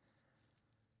better.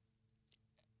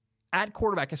 At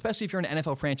quarterback, especially if you're an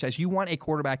NFL franchise, you want a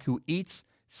quarterback who eats,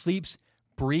 sleeps,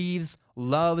 breathes,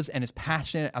 loves, and is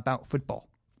passionate about football.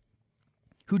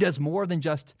 Who does more than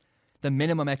just the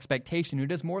minimum expectation, who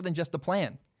does more than just the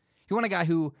plan. You want a guy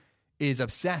who is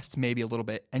obsessed maybe a little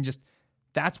bit and just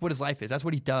that's what his life is. That's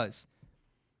what he does.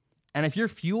 And if you're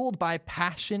fueled by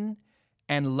passion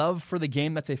and love for the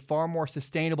game, that's a far more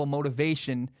sustainable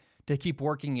motivation to keep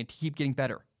working and to keep getting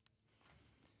better.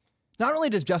 Not only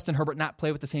does Justin Herbert not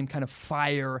play with the same kind of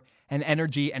fire and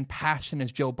energy and passion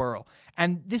as Joe Burrow,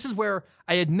 and this is where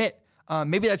I admit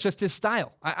maybe that's just his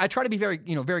style. I try to be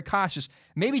very cautious.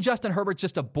 Maybe Justin Herbert's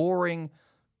just a boring,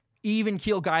 even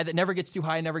keel guy that never gets too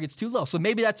high and never gets too low. So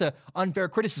maybe that's an unfair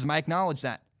criticism. I acknowledge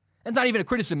that. It's not even a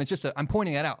criticism. It's just I'm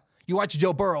pointing that out. You watch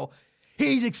Joe Burrow,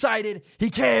 he's excited, he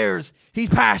cares, he's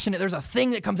passionate, there's a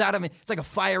thing that comes out of him, it's like a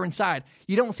fire inside.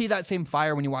 You don't see that same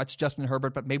fire when you watch Justin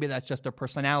Herbert, but maybe that's just a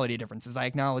personality differences, I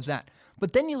acknowledge that.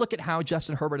 But then you look at how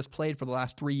Justin Herbert has played for the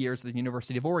last 3 years at the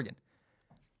University of Oregon.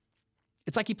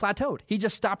 It's like he plateaued. He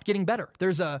just stopped getting better.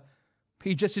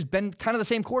 He just has been kind of the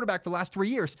same quarterback for the last 3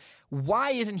 years.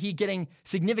 Why isn't he getting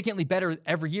significantly better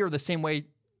every year the same way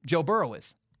Joe Burrow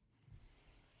is?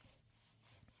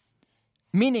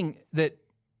 Meaning that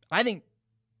I think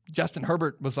Justin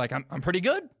Herbert was like, I'm pretty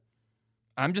good.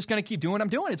 I'm just going to keep doing what I'm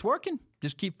doing. It's working.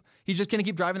 He's just going to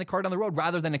keep driving the car down the road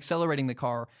rather than accelerating the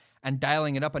car and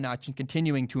dialing it up a notch and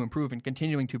continuing to improve and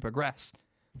continuing to progress.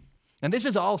 And this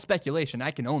is all speculation.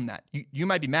 I can own that. You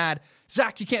might be mad.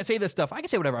 Zach, you can't say this stuff. I can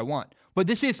say whatever I want. But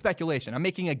this is speculation. I'm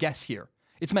making a guess here.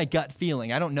 It's my gut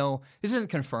feeling. I don't know. This isn't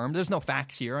confirmed. There's no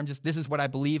facts here. This is what I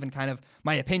believe and kind of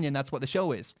my opinion. That's what the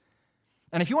show is.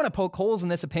 And if you want to poke holes in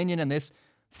this opinion and this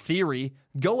theory,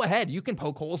 go ahead. You can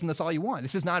poke holes in this all you want.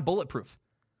 This is not bulletproof.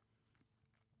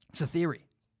 It's a theory.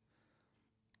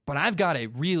 But I've got a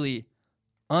really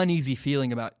uneasy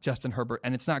feeling about Justin Herbert,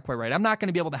 and it's not quite right. I'm not going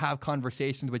to be able to have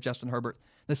conversations with Justin Herbert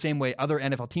the same way other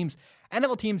NFL teams.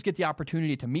 NFL teams get the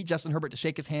opportunity to meet Justin Herbert, to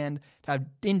shake his hand, to have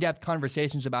in-depth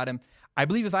conversations about him. I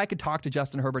believe if I could talk to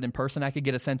Justin Herbert in person, I could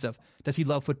get a sense of, does he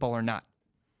love football or not?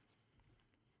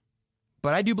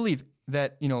 But I do believe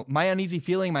that, my uneasy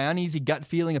feeling, my uneasy gut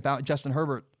feeling about Justin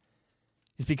Herbert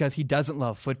is because he doesn't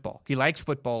love football. He likes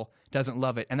football, doesn't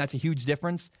love it. And that's a huge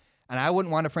difference. And I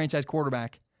wouldn't want a franchise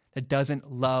quarterback that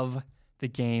doesn't love the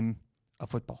game of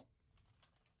football.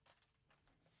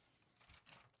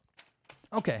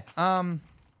 Okay.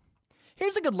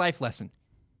 Here's a good life lesson.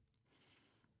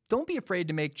 Don't be afraid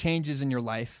to make changes in your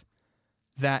life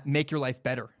that make your life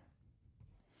better.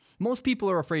 Most people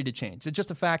are afraid to change. It's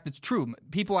just a fact. It's true.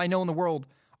 People I know in the world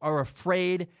are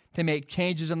afraid to make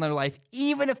changes in their life,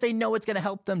 even if they know it's going to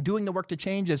help them. Doing the work to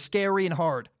change is scary and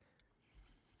hard.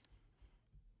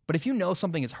 But if you know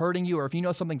something is hurting you or if you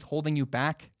know something's holding you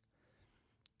back,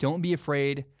 don't be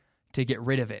afraid to get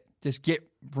rid of it. Just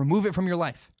remove it from your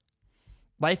life.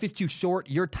 Life is too short.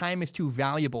 Your time is too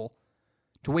valuable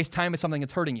to waste time with something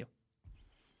that's hurting you.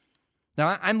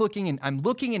 Now, I'm looking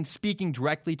and speaking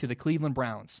directly to the Cleveland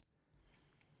Browns.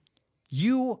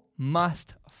 You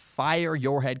must fire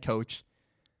your head coach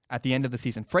at the end of the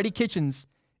season. Freddie Kitchens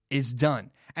is done.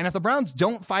 And if the Browns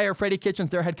don't fire Freddie Kitchens,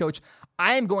 their head coach,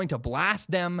 I am going to blast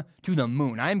them to the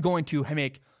moon. I am going to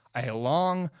make a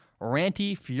long,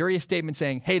 ranty, furious statement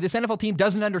saying, hey, this NFL team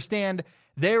doesn't understand.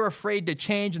 They're afraid to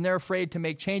change, and they're afraid to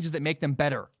make changes that make them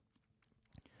better.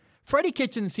 Freddie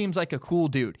Kitchens seems like a cool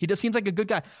dude. He just seems like a good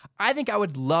guy. I think I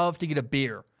would love to get a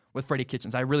beer with Freddie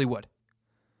Kitchens. I really would.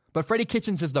 But Freddie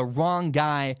Kitchens is the wrong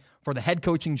guy for the head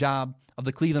coaching job of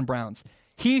the Cleveland Browns.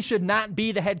 He should not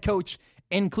be the head coach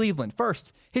in Cleveland.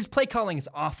 First, his play calling is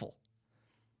awful.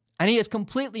 And he has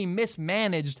completely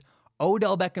mismanaged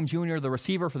Odell Beckham Jr., the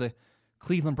receiver for the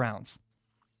Cleveland Browns.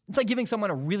 It's like giving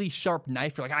someone a really sharp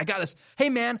knife. You're like, I got this. Hey,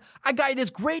 man, I got you this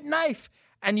great knife.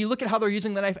 And you look at how they're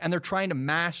using the knife, and they're trying to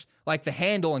mash like the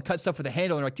handle and cut stuff with the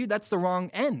handle. And you're like, dude, that's the wrong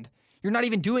end. You're not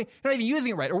even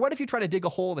using it right. Or what if you try to dig a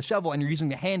hole with a shovel and you're using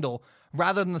the handle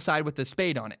rather than the side with the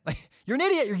spade on it? Like, you're an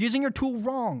idiot. You're using your tool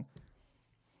wrong.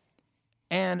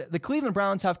 And the Cleveland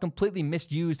Browns have completely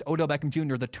misused Odell Beckham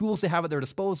Jr., the tools they have at their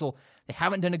disposal. They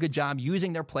haven't done a good job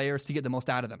using their players to get the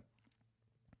most out of them.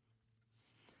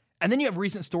 And then you have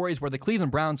recent stories where the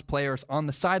Cleveland Browns players on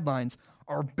the sidelines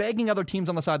are begging other teams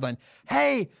on the sideline,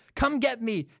 hey, come get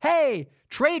me. Hey,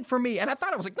 trade for me. And I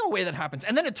thought, I was like, no way that happens.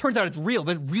 And then it turns out it's real.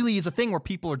 That really is a thing where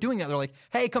people are doing that. They're like,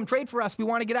 hey, come trade for us. We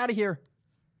want to get out of here.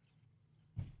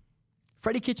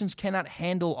 Freddie Kitchens cannot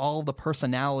handle all of the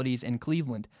personalities in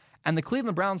Cleveland. And the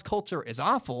Cleveland Browns culture is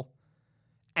awful.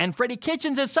 And Freddie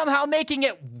Kitchens is somehow making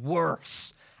it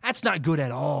worse. That's not good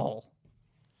at all.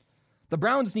 The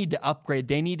Browns need to upgrade.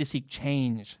 They need to seek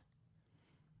change.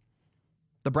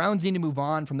 The Browns need to move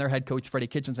on from their head coach, Freddie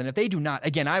Kitchens. And if they do not,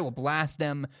 again, I will blast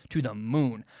them to the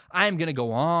moon. I'm going to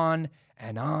go on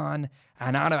and on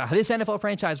and on about how this NFL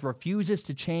franchise refuses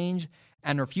to change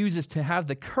and refuses to have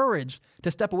the courage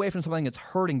to step away from something that's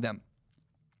hurting them.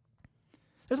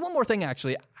 There's one more thing,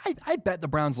 actually. I bet the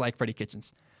Browns like Freddie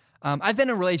Kitchens. I've been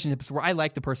in relationships where I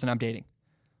like the person I'm dating.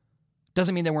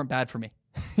 Doesn't mean they weren't bad for me.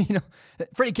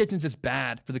 Freddie Kitchens is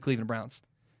bad for the Cleveland Browns.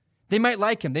 They might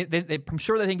like him. I'm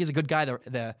sure they think he's a good guy.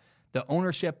 The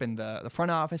ownership and the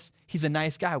front office, he's a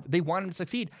nice guy. They want him to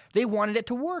succeed. They wanted it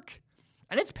to work.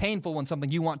 And it's painful when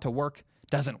something you want to work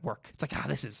doesn't work. It's like,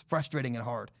 this is frustrating and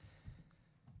hard.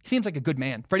 He seems like a good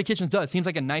man. Freddie Kitchens does. Seems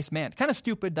like a nice man. Kind of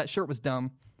stupid. That shirt was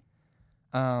dumb.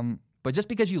 But just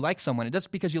because you like someone, and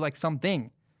just because you like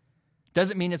something,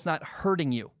 doesn't mean it's not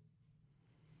hurting you.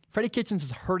 Freddie Kitchens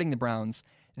is hurting the Browns.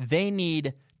 They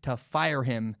need to fire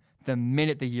him the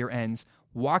minute the year ends.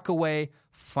 Walk away,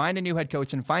 find a new head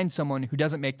coach, and find someone who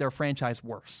doesn't make their franchise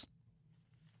worse.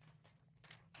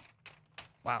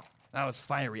 Wow, that was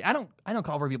fiery. I don't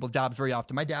call for people jobs very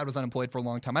often. My dad was unemployed for a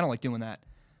long time. I don't like doing that.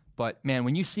 But man,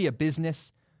 when you see a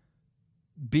business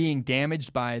being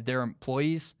damaged by their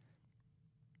employees,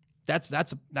 that's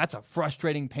a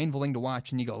frustrating, painful thing to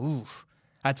watch. And you go, oof,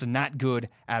 that's not good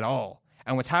at all.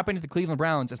 And what's happening to the Cleveland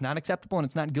Browns is not acceptable, and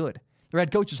it's not good. Their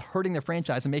head coach is hurting their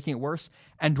franchise and making it worse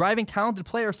and driving talented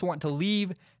players to want to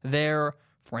leave their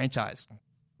franchise.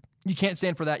 You can't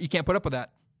stand for that. You can't put up with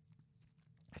that.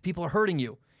 If people are hurting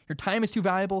you, your time is too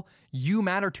valuable, you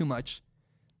matter too much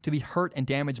to be hurt and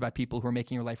damaged by people who are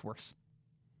making your life worse.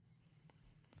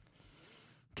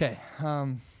 Okay,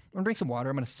 I'm going to drink some water.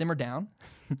 I'm going to simmer down.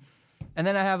 And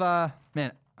then I have,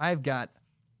 I got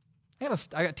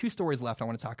 2 stories left I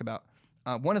want to talk about.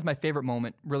 One is my favorite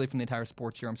moment, really, from the entire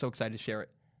sports year. I'm so excited to share it.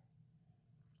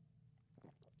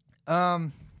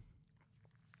 Woo!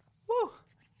 All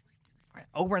right,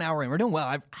 over an hour in. We're doing well.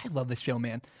 I love this show,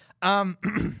 man.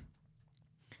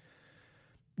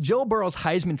 Joe Burrow's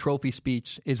Heisman Trophy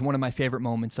speech is one of my favorite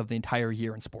moments of the entire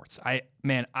year in sports. I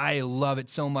love it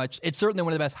so much. It's certainly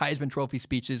one of the best Heisman Trophy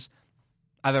speeches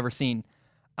I've ever seen.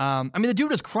 The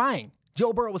dude was crying.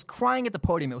 Joe Burrow was crying at the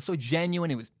podium. It was so genuine.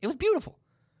 It was beautiful.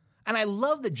 And I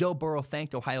love that Joe Burrow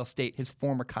thanked Ohio State, his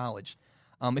former college.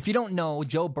 If you don't know,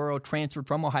 Joe Burrow transferred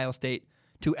from Ohio State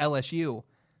to LSU.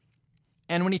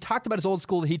 And when he talked about his old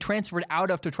school that he transferred out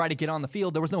of to try to get on the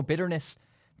field, there was no bitterness.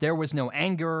 There was no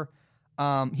anger.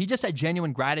 He just had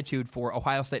genuine gratitude for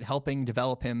Ohio State helping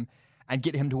develop him and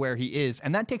get him to where he is.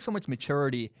 And that takes so much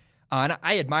maturity. And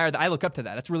I admire that. I look up to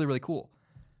that. That's really, really cool.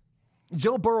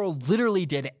 Joe Burrow literally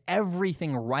did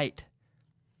everything right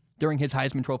during his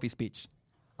Heisman Trophy speech.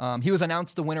 He was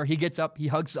announced the winner. He gets up. He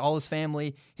hugs all his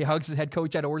family. He hugs his head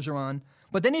coach, Ed Orgeron.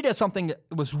 But then he does something that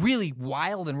was really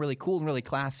wild and really cool and really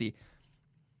classy.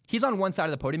 He's on one side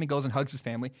of the podium. He goes and hugs his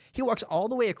family. He walks all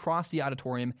the way across the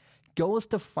auditorium, goes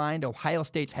to find Ohio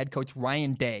State's head coach,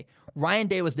 Ryan Day. Ryan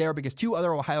Day was there because 2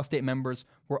 other Ohio State members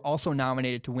were also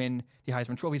nominated to win the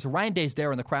Heisman Trophy. So Ryan Day's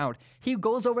there in the crowd. He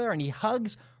goes over there and he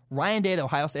hugs Ryan Day, the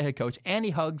Ohio State head coach, and he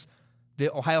hugs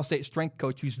the Ohio State strength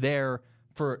coach who's there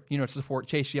for, to support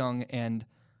Chase Young and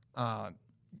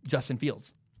Justin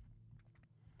Fields.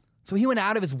 So he went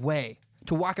out of his way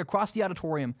to walk across the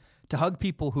auditorium to hug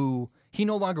people who he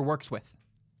no longer works with.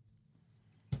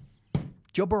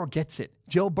 Joe Burrow gets it.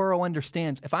 Joe Burrow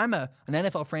understands. If I'm an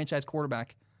NFL franchise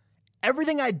quarterback,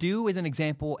 everything I do is an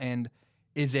example and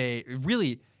is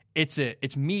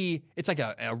it's me. It's like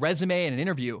a resume and an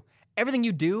interview. Everything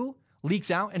you do leaks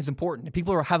out and is important. And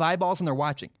people have eyeballs and they're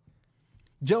watching.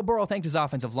 Joe Burrow thanked his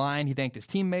offensive line. He thanked his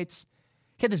teammates.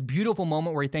 He had this beautiful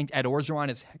moment where he thanked Ed Orgeron,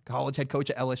 his college head coach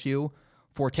at LSU,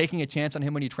 for taking a chance on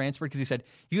him when he transferred, because he said,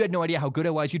 "You had no idea how good I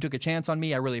was. You took a chance on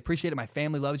me. I really appreciate it. My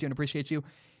family loves you and appreciates you."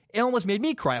 It almost made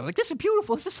me cry. I was like, this is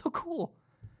beautiful. This is so cool.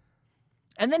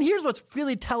 And then here's what's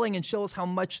really telling and shows how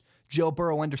much Joe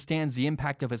Burrow understands the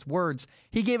impact of his words.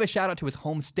 He gave a shout out to his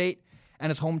home state and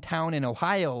his hometown in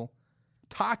Ohio,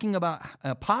 talking about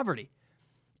poverty.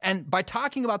 And by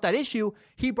talking about that issue,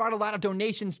 he brought a lot of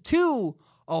donations to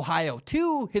Ohio,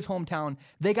 to his hometown.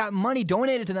 They got money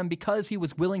donated to them because he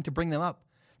was willing to bring them up.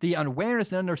 The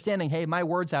awareness and understanding, hey, my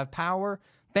words have power.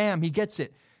 Bam, he gets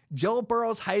it. Joe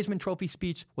Burrow's Heisman Trophy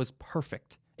speech was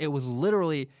perfect. It was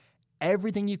literally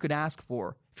everything you could ask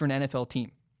for an NFL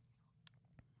team.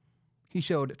 He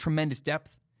showed tremendous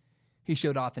depth. He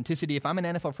showed authenticity. If I'm an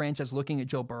NFL franchise looking at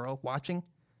Joe Burrow, watching,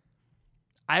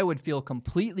 I would feel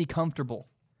completely comfortable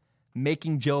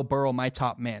making Joe Burrow my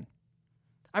top man.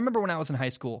 I remember when I was in high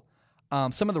school,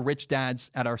 some of the rich dads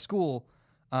at our school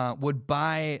would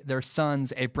buy their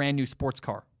sons a brand new sports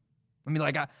car. I mean,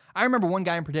 like, I remember one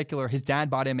guy in particular, his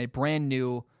dad bought him a brand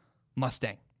new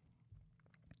Mustang.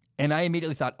 And I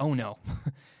immediately thought, oh no,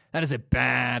 that is a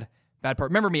bad part.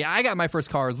 Remember me, I got my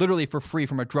first car literally for free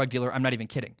from a drug dealer. I'm not even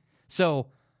kidding. So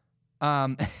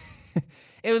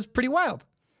it was pretty wild.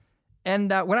 And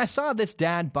when I saw this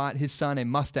dad bought his son a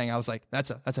Mustang, I was like,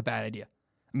 that's a bad idea.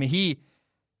 I mean,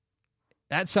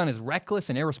 that son is reckless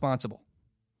and irresponsible.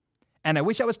 And I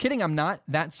wish I was kidding. I'm not.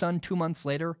 That son, 2 months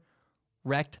later,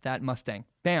 wrecked that Mustang.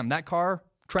 Bam, that car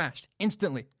trashed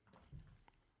instantly.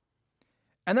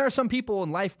 And there are some people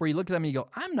in life where you look at them and you go,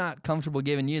 I'm not comfortable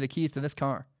giving you the keys to this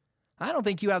car. I don't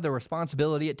think you have the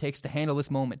responsibility it takes to handle this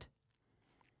moment.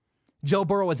 Joe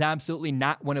Burrow was absolutely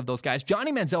not one of those guys.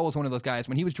 Johnny Manziel was one of those guys.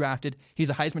 When he was drafted, he's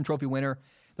a Heisman Trophy winner.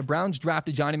 The Browns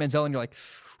drafted Johnny Manziel, and you're like,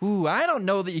 ooh, I don't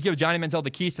know that you give Johnny Manziel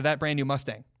the keys to that brand new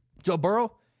Mustang. Joe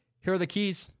Burrow, here are the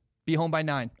keys. Be home by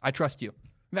 9. I trust you.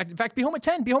 In fact, be home at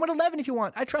 10. Be home at 11 if you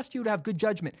want. I trust you to have good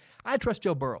judgment. I trust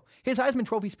Joe Burrow. His Heisman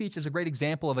Trophy speech is a great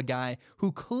example of a guy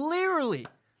who clearly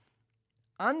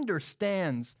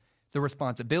understands the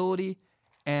responsibility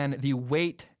and the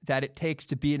weight that it takes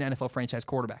to be an NFL franchise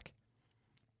quarterback.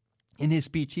 In his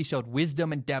speech, he showed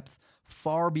wisdom and depth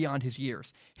far beyond his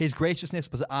years. His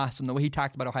graciousness was awesome, the way he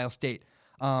talked about Ohio State.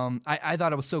 I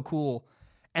thought it was so cool.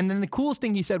 And then the coolest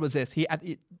thing he said was this.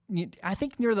 I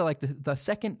think near the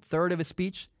second third of his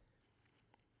speech,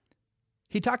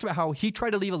 he talked about how he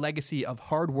tried to leave a legacy of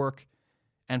hard work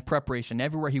and preparation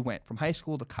everywhere he went, from high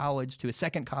school to college to his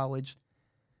second college.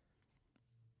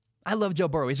 I love Joe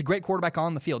Burrow. He's a great quarterback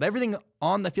on the field. Everything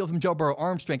on the field from Joe Burrow,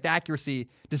 arm strength, accuracy,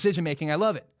 decision-making, I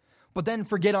love it. But then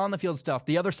forget on the field stuff.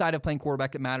 The other side of playing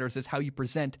quarterback that matters is how you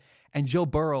present. And Joe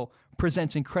Burrow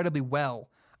presents incredibly well.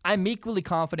 I'm equally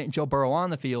confident in Joe Burrow on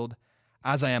the field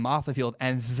as I am off the field.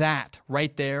 And that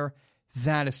right there,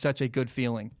 that is such a good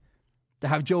feeling. To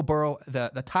have Joe Burrow,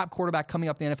 the top quarterback coming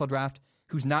up in the NFL draft,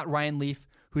 who's not Ryan Leaf,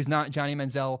 who's not Johnny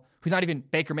Manziel, who's not even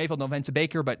Baker Mayfield, no offense to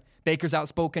Baker, but Baker's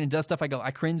outspoken and does stuff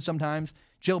I cringe sometimes.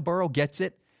 Joe Burrow gets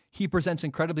it. He presents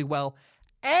incredibly well.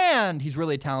 And he's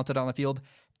really talented on the field.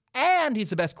 And he's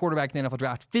the best quarterback in the NFL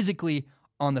draft, physically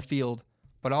on the field.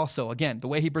 But also, again, the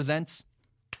way he presents,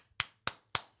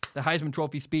 the Heisman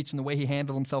Trophy speech and the way he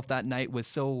handled himself that night was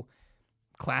so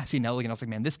classy and elegant. I was like,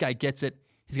 man, this guy gets it.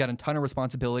 He's got a ton of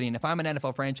responsibility. And if I'm an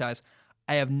NFL franchise,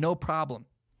 I have no problem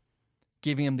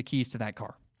giving him the keys to that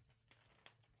car.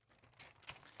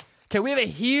 Okay, we have a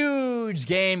huge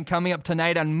game coming up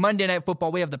tonight on Monday Night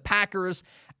Football. We have the Packers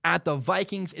at the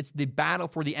Vikings. It's the battle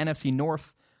for the NFC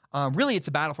North. Really, it's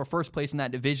a battle for first place in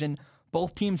that division.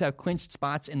 Both teams have clinched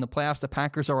spots in the playoffs. The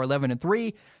Packers are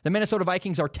 11-3. The Minnesota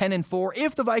Vikings are 10-4.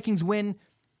 If the Vikings win,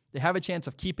 they have a chance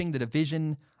of keeping the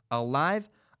division alive.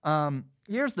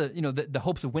 Here's the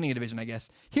hopes of winning a division, I guess.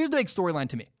 Here's the big storyline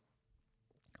to me.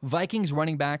 Vikings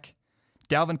running back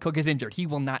Dalvin Cook is injured. He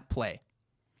will not play.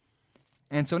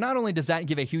 And so not only does that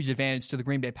give a huge advantage to the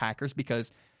Green Bay Packers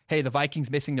because, hey, the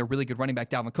Vikings missing their really good running back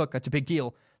Dalvin Cook, that's a big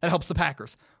deal. That helps the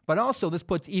Packers. But also this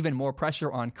puts even more pressure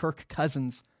on Kirk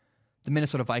Cousins, the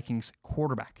Minnesota Vikings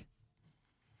quarterback.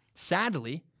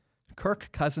 Sadly, Kirk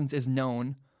Cousins is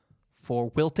known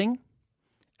for wilting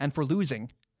and for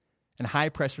losing in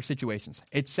high-pressure situations.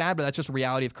 It's sad, but that's just a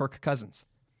reality of Kirk Cousins.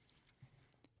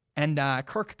 And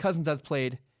Kirk Cousins has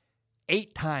played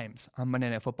 8 times on Monday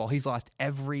Night Football. He's lost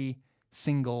every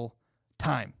single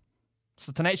time.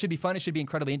 So tonight should be fun. It should be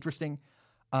incredibly interesting.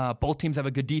 Both teams have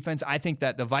a good defense. I think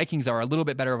that the Vikings are a little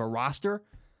bit better of a roster.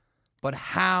 But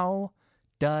how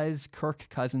does Kirk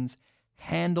Cousins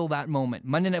handle that moment?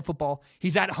 Monday Night Football,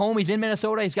 he's at home. He's in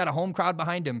Minnesota. He's got a home crowd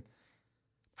behind him.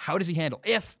 How does he handle?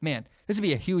 This would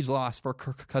be a huge loss for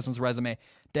Kirk Cousins' resume.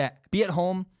 To be at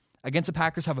home against the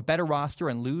Packers, have a better roster,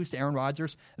 and lose to Aaron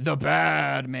Rodgers, the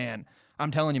bad man. I'm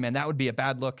telling you, man, that would be a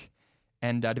bad look.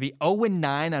 And to be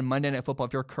 0-9 on Monday Night Football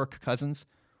if you're Kirk Cousins,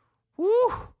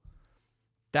 woo,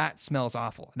 that smells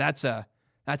awful. That's a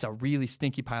really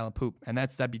stinky pile of poop, and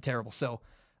that'd be terrible. So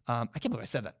I can't believe I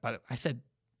said that. But I said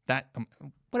that.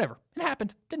 Whatever, it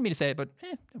happened. Didn't mean to say it, but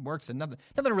it works. And nothing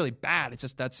really bad.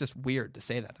 That's just weird to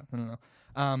say that. I don't know.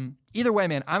 Either way,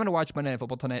 man, I'm going to watch Monday Night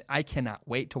Football tonight. I cannot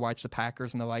wait to watch the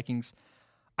Packers and the Vikings.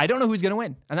 I don't know who's going to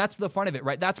win, and that's the fun of it,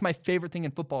 right? That's my favorite thing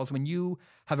in football is when you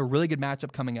have a really good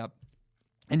matchup coming up,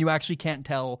 and you actually can't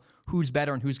tell who's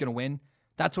better and who's going to win.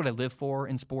 That's what I live for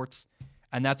in sports,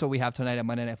 and that's what we have tonight at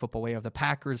Monday Night Football. We have the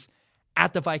Packers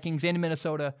at the Vikings in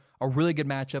Minnesota, a really good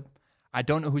matchup. I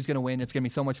don't know who's going to win. It's going to be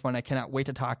so much fun. I cannot wait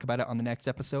to talk about it on the next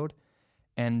episode.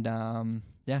 And,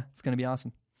 it's going to be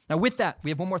awesome. Now, with that, we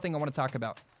have one more thing I want to talk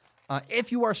about.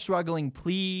 If you are struggling,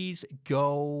 please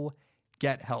go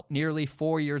get help. Nearly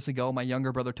 4 years ago, my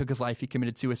younger brother took his life. He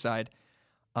committed suicide,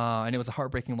 and it was a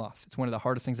heartbreaking loss. It's one of the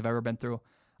hardest things I've ever been through.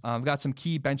 I've got some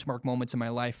key benchmark moments in my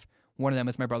life. One of them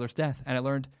is my brother's death, and I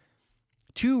learned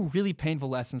 2 really painful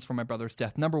lessons from my brother's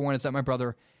death. Number one is that my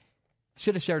brother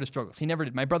should have shared his struggles. He never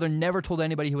did. My brother never told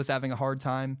anybody he was having a hard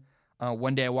time.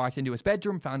 One day I walked into his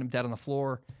bedroom, found him dead on the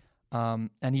floor,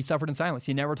 and he suffered in silence.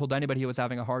 He never told anybody he was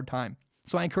having a hard time.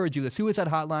 So I encourage you, the suicide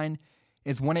hotline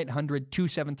is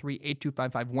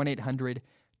 1-800-273-8255,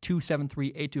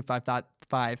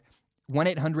 1-800-273-8255,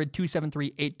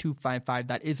 1-800-273-8255.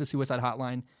 That is the suicide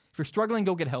hotline. If you're struggling,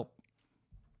 go get help.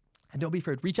 And don't be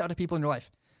afraid. Reach out to people in your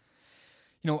life.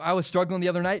 You know, I was struggling the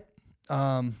other night.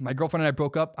 My girlfriend and I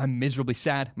broke up. I'm miserably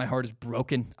sad. My heart is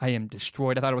broken. I am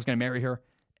destroyed. I thought I was going to marry her.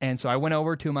 And so I went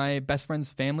over to my best friend's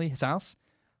family, his house.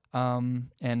 And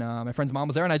my friend's mom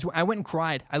was there. And I went and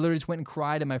cried. I literally just went and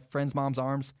cried in my friend's mom's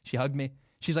arms. She hugged me.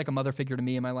 She's like a mother figure to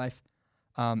me in my life.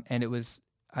 And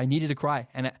I needed to cry.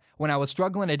 And when I was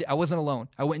struggling, I wasn't alone.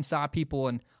 I went and saw people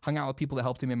and hung out with people that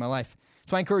helped me in my life.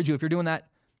 So I encourage you, if you're doing that,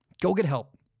 go get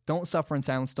help. Don't suffer in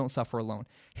silence. Don't suffer alone.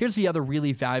 Here's the other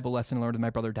really valuable lesson I learned when my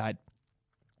brother died.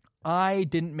 I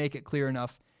didn't make it clear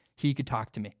enough he could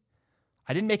talk to me.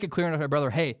 I didn't make it clear enough to my brother,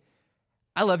 hey,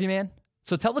 I love you, man.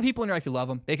 So tell the people in your life you love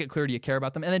them. Make it clear you care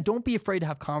about them. And then don't be afraid to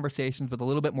have conversations with a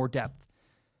little bit more depth.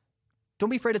 Don't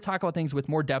be afraid to talk about things with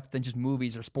more depth than just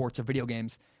movies or sports or video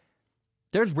games.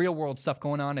 There's real world stuff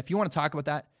going on. If you want to talk about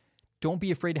that, don't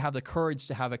be afraid to have the courage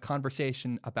to have a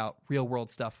conversation about real world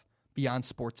stuff beyond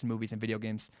sports and movies and video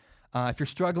games. If you're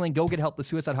struggling, go get help. The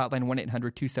suicide hotline,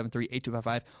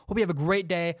 1-800-273-8255. Hope you have a great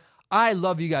day. I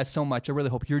love you guys so much. I really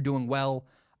hope you're doing well.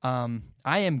 I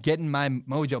am getting my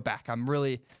mojo back.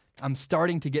 I'm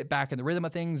starting to get back in the rhythm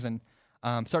of things, and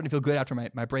starting to feel good after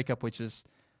my breakup, which is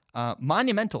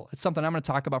monumental. It's something I'm going to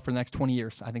talk about for the next 20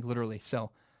 years, I think, literally.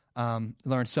 So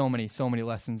learned so many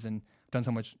lessons and done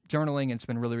so much journaling, and it's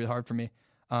been really, really hard for me.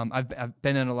 I've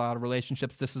been in a lot of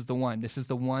relationships. This is the one. This is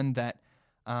the one that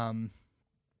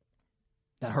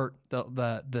that hurt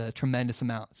the tremendous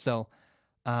amount. So,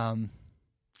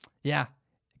 yeah,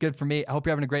 good for me. I hope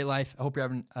you're having a great life. I hope you're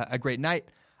having a great night.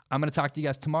 I'm going to talk to you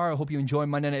guys tomorrow. I hope you enjoy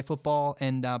Monday Night Football.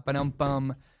 And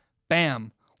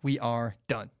bam, we are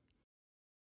done.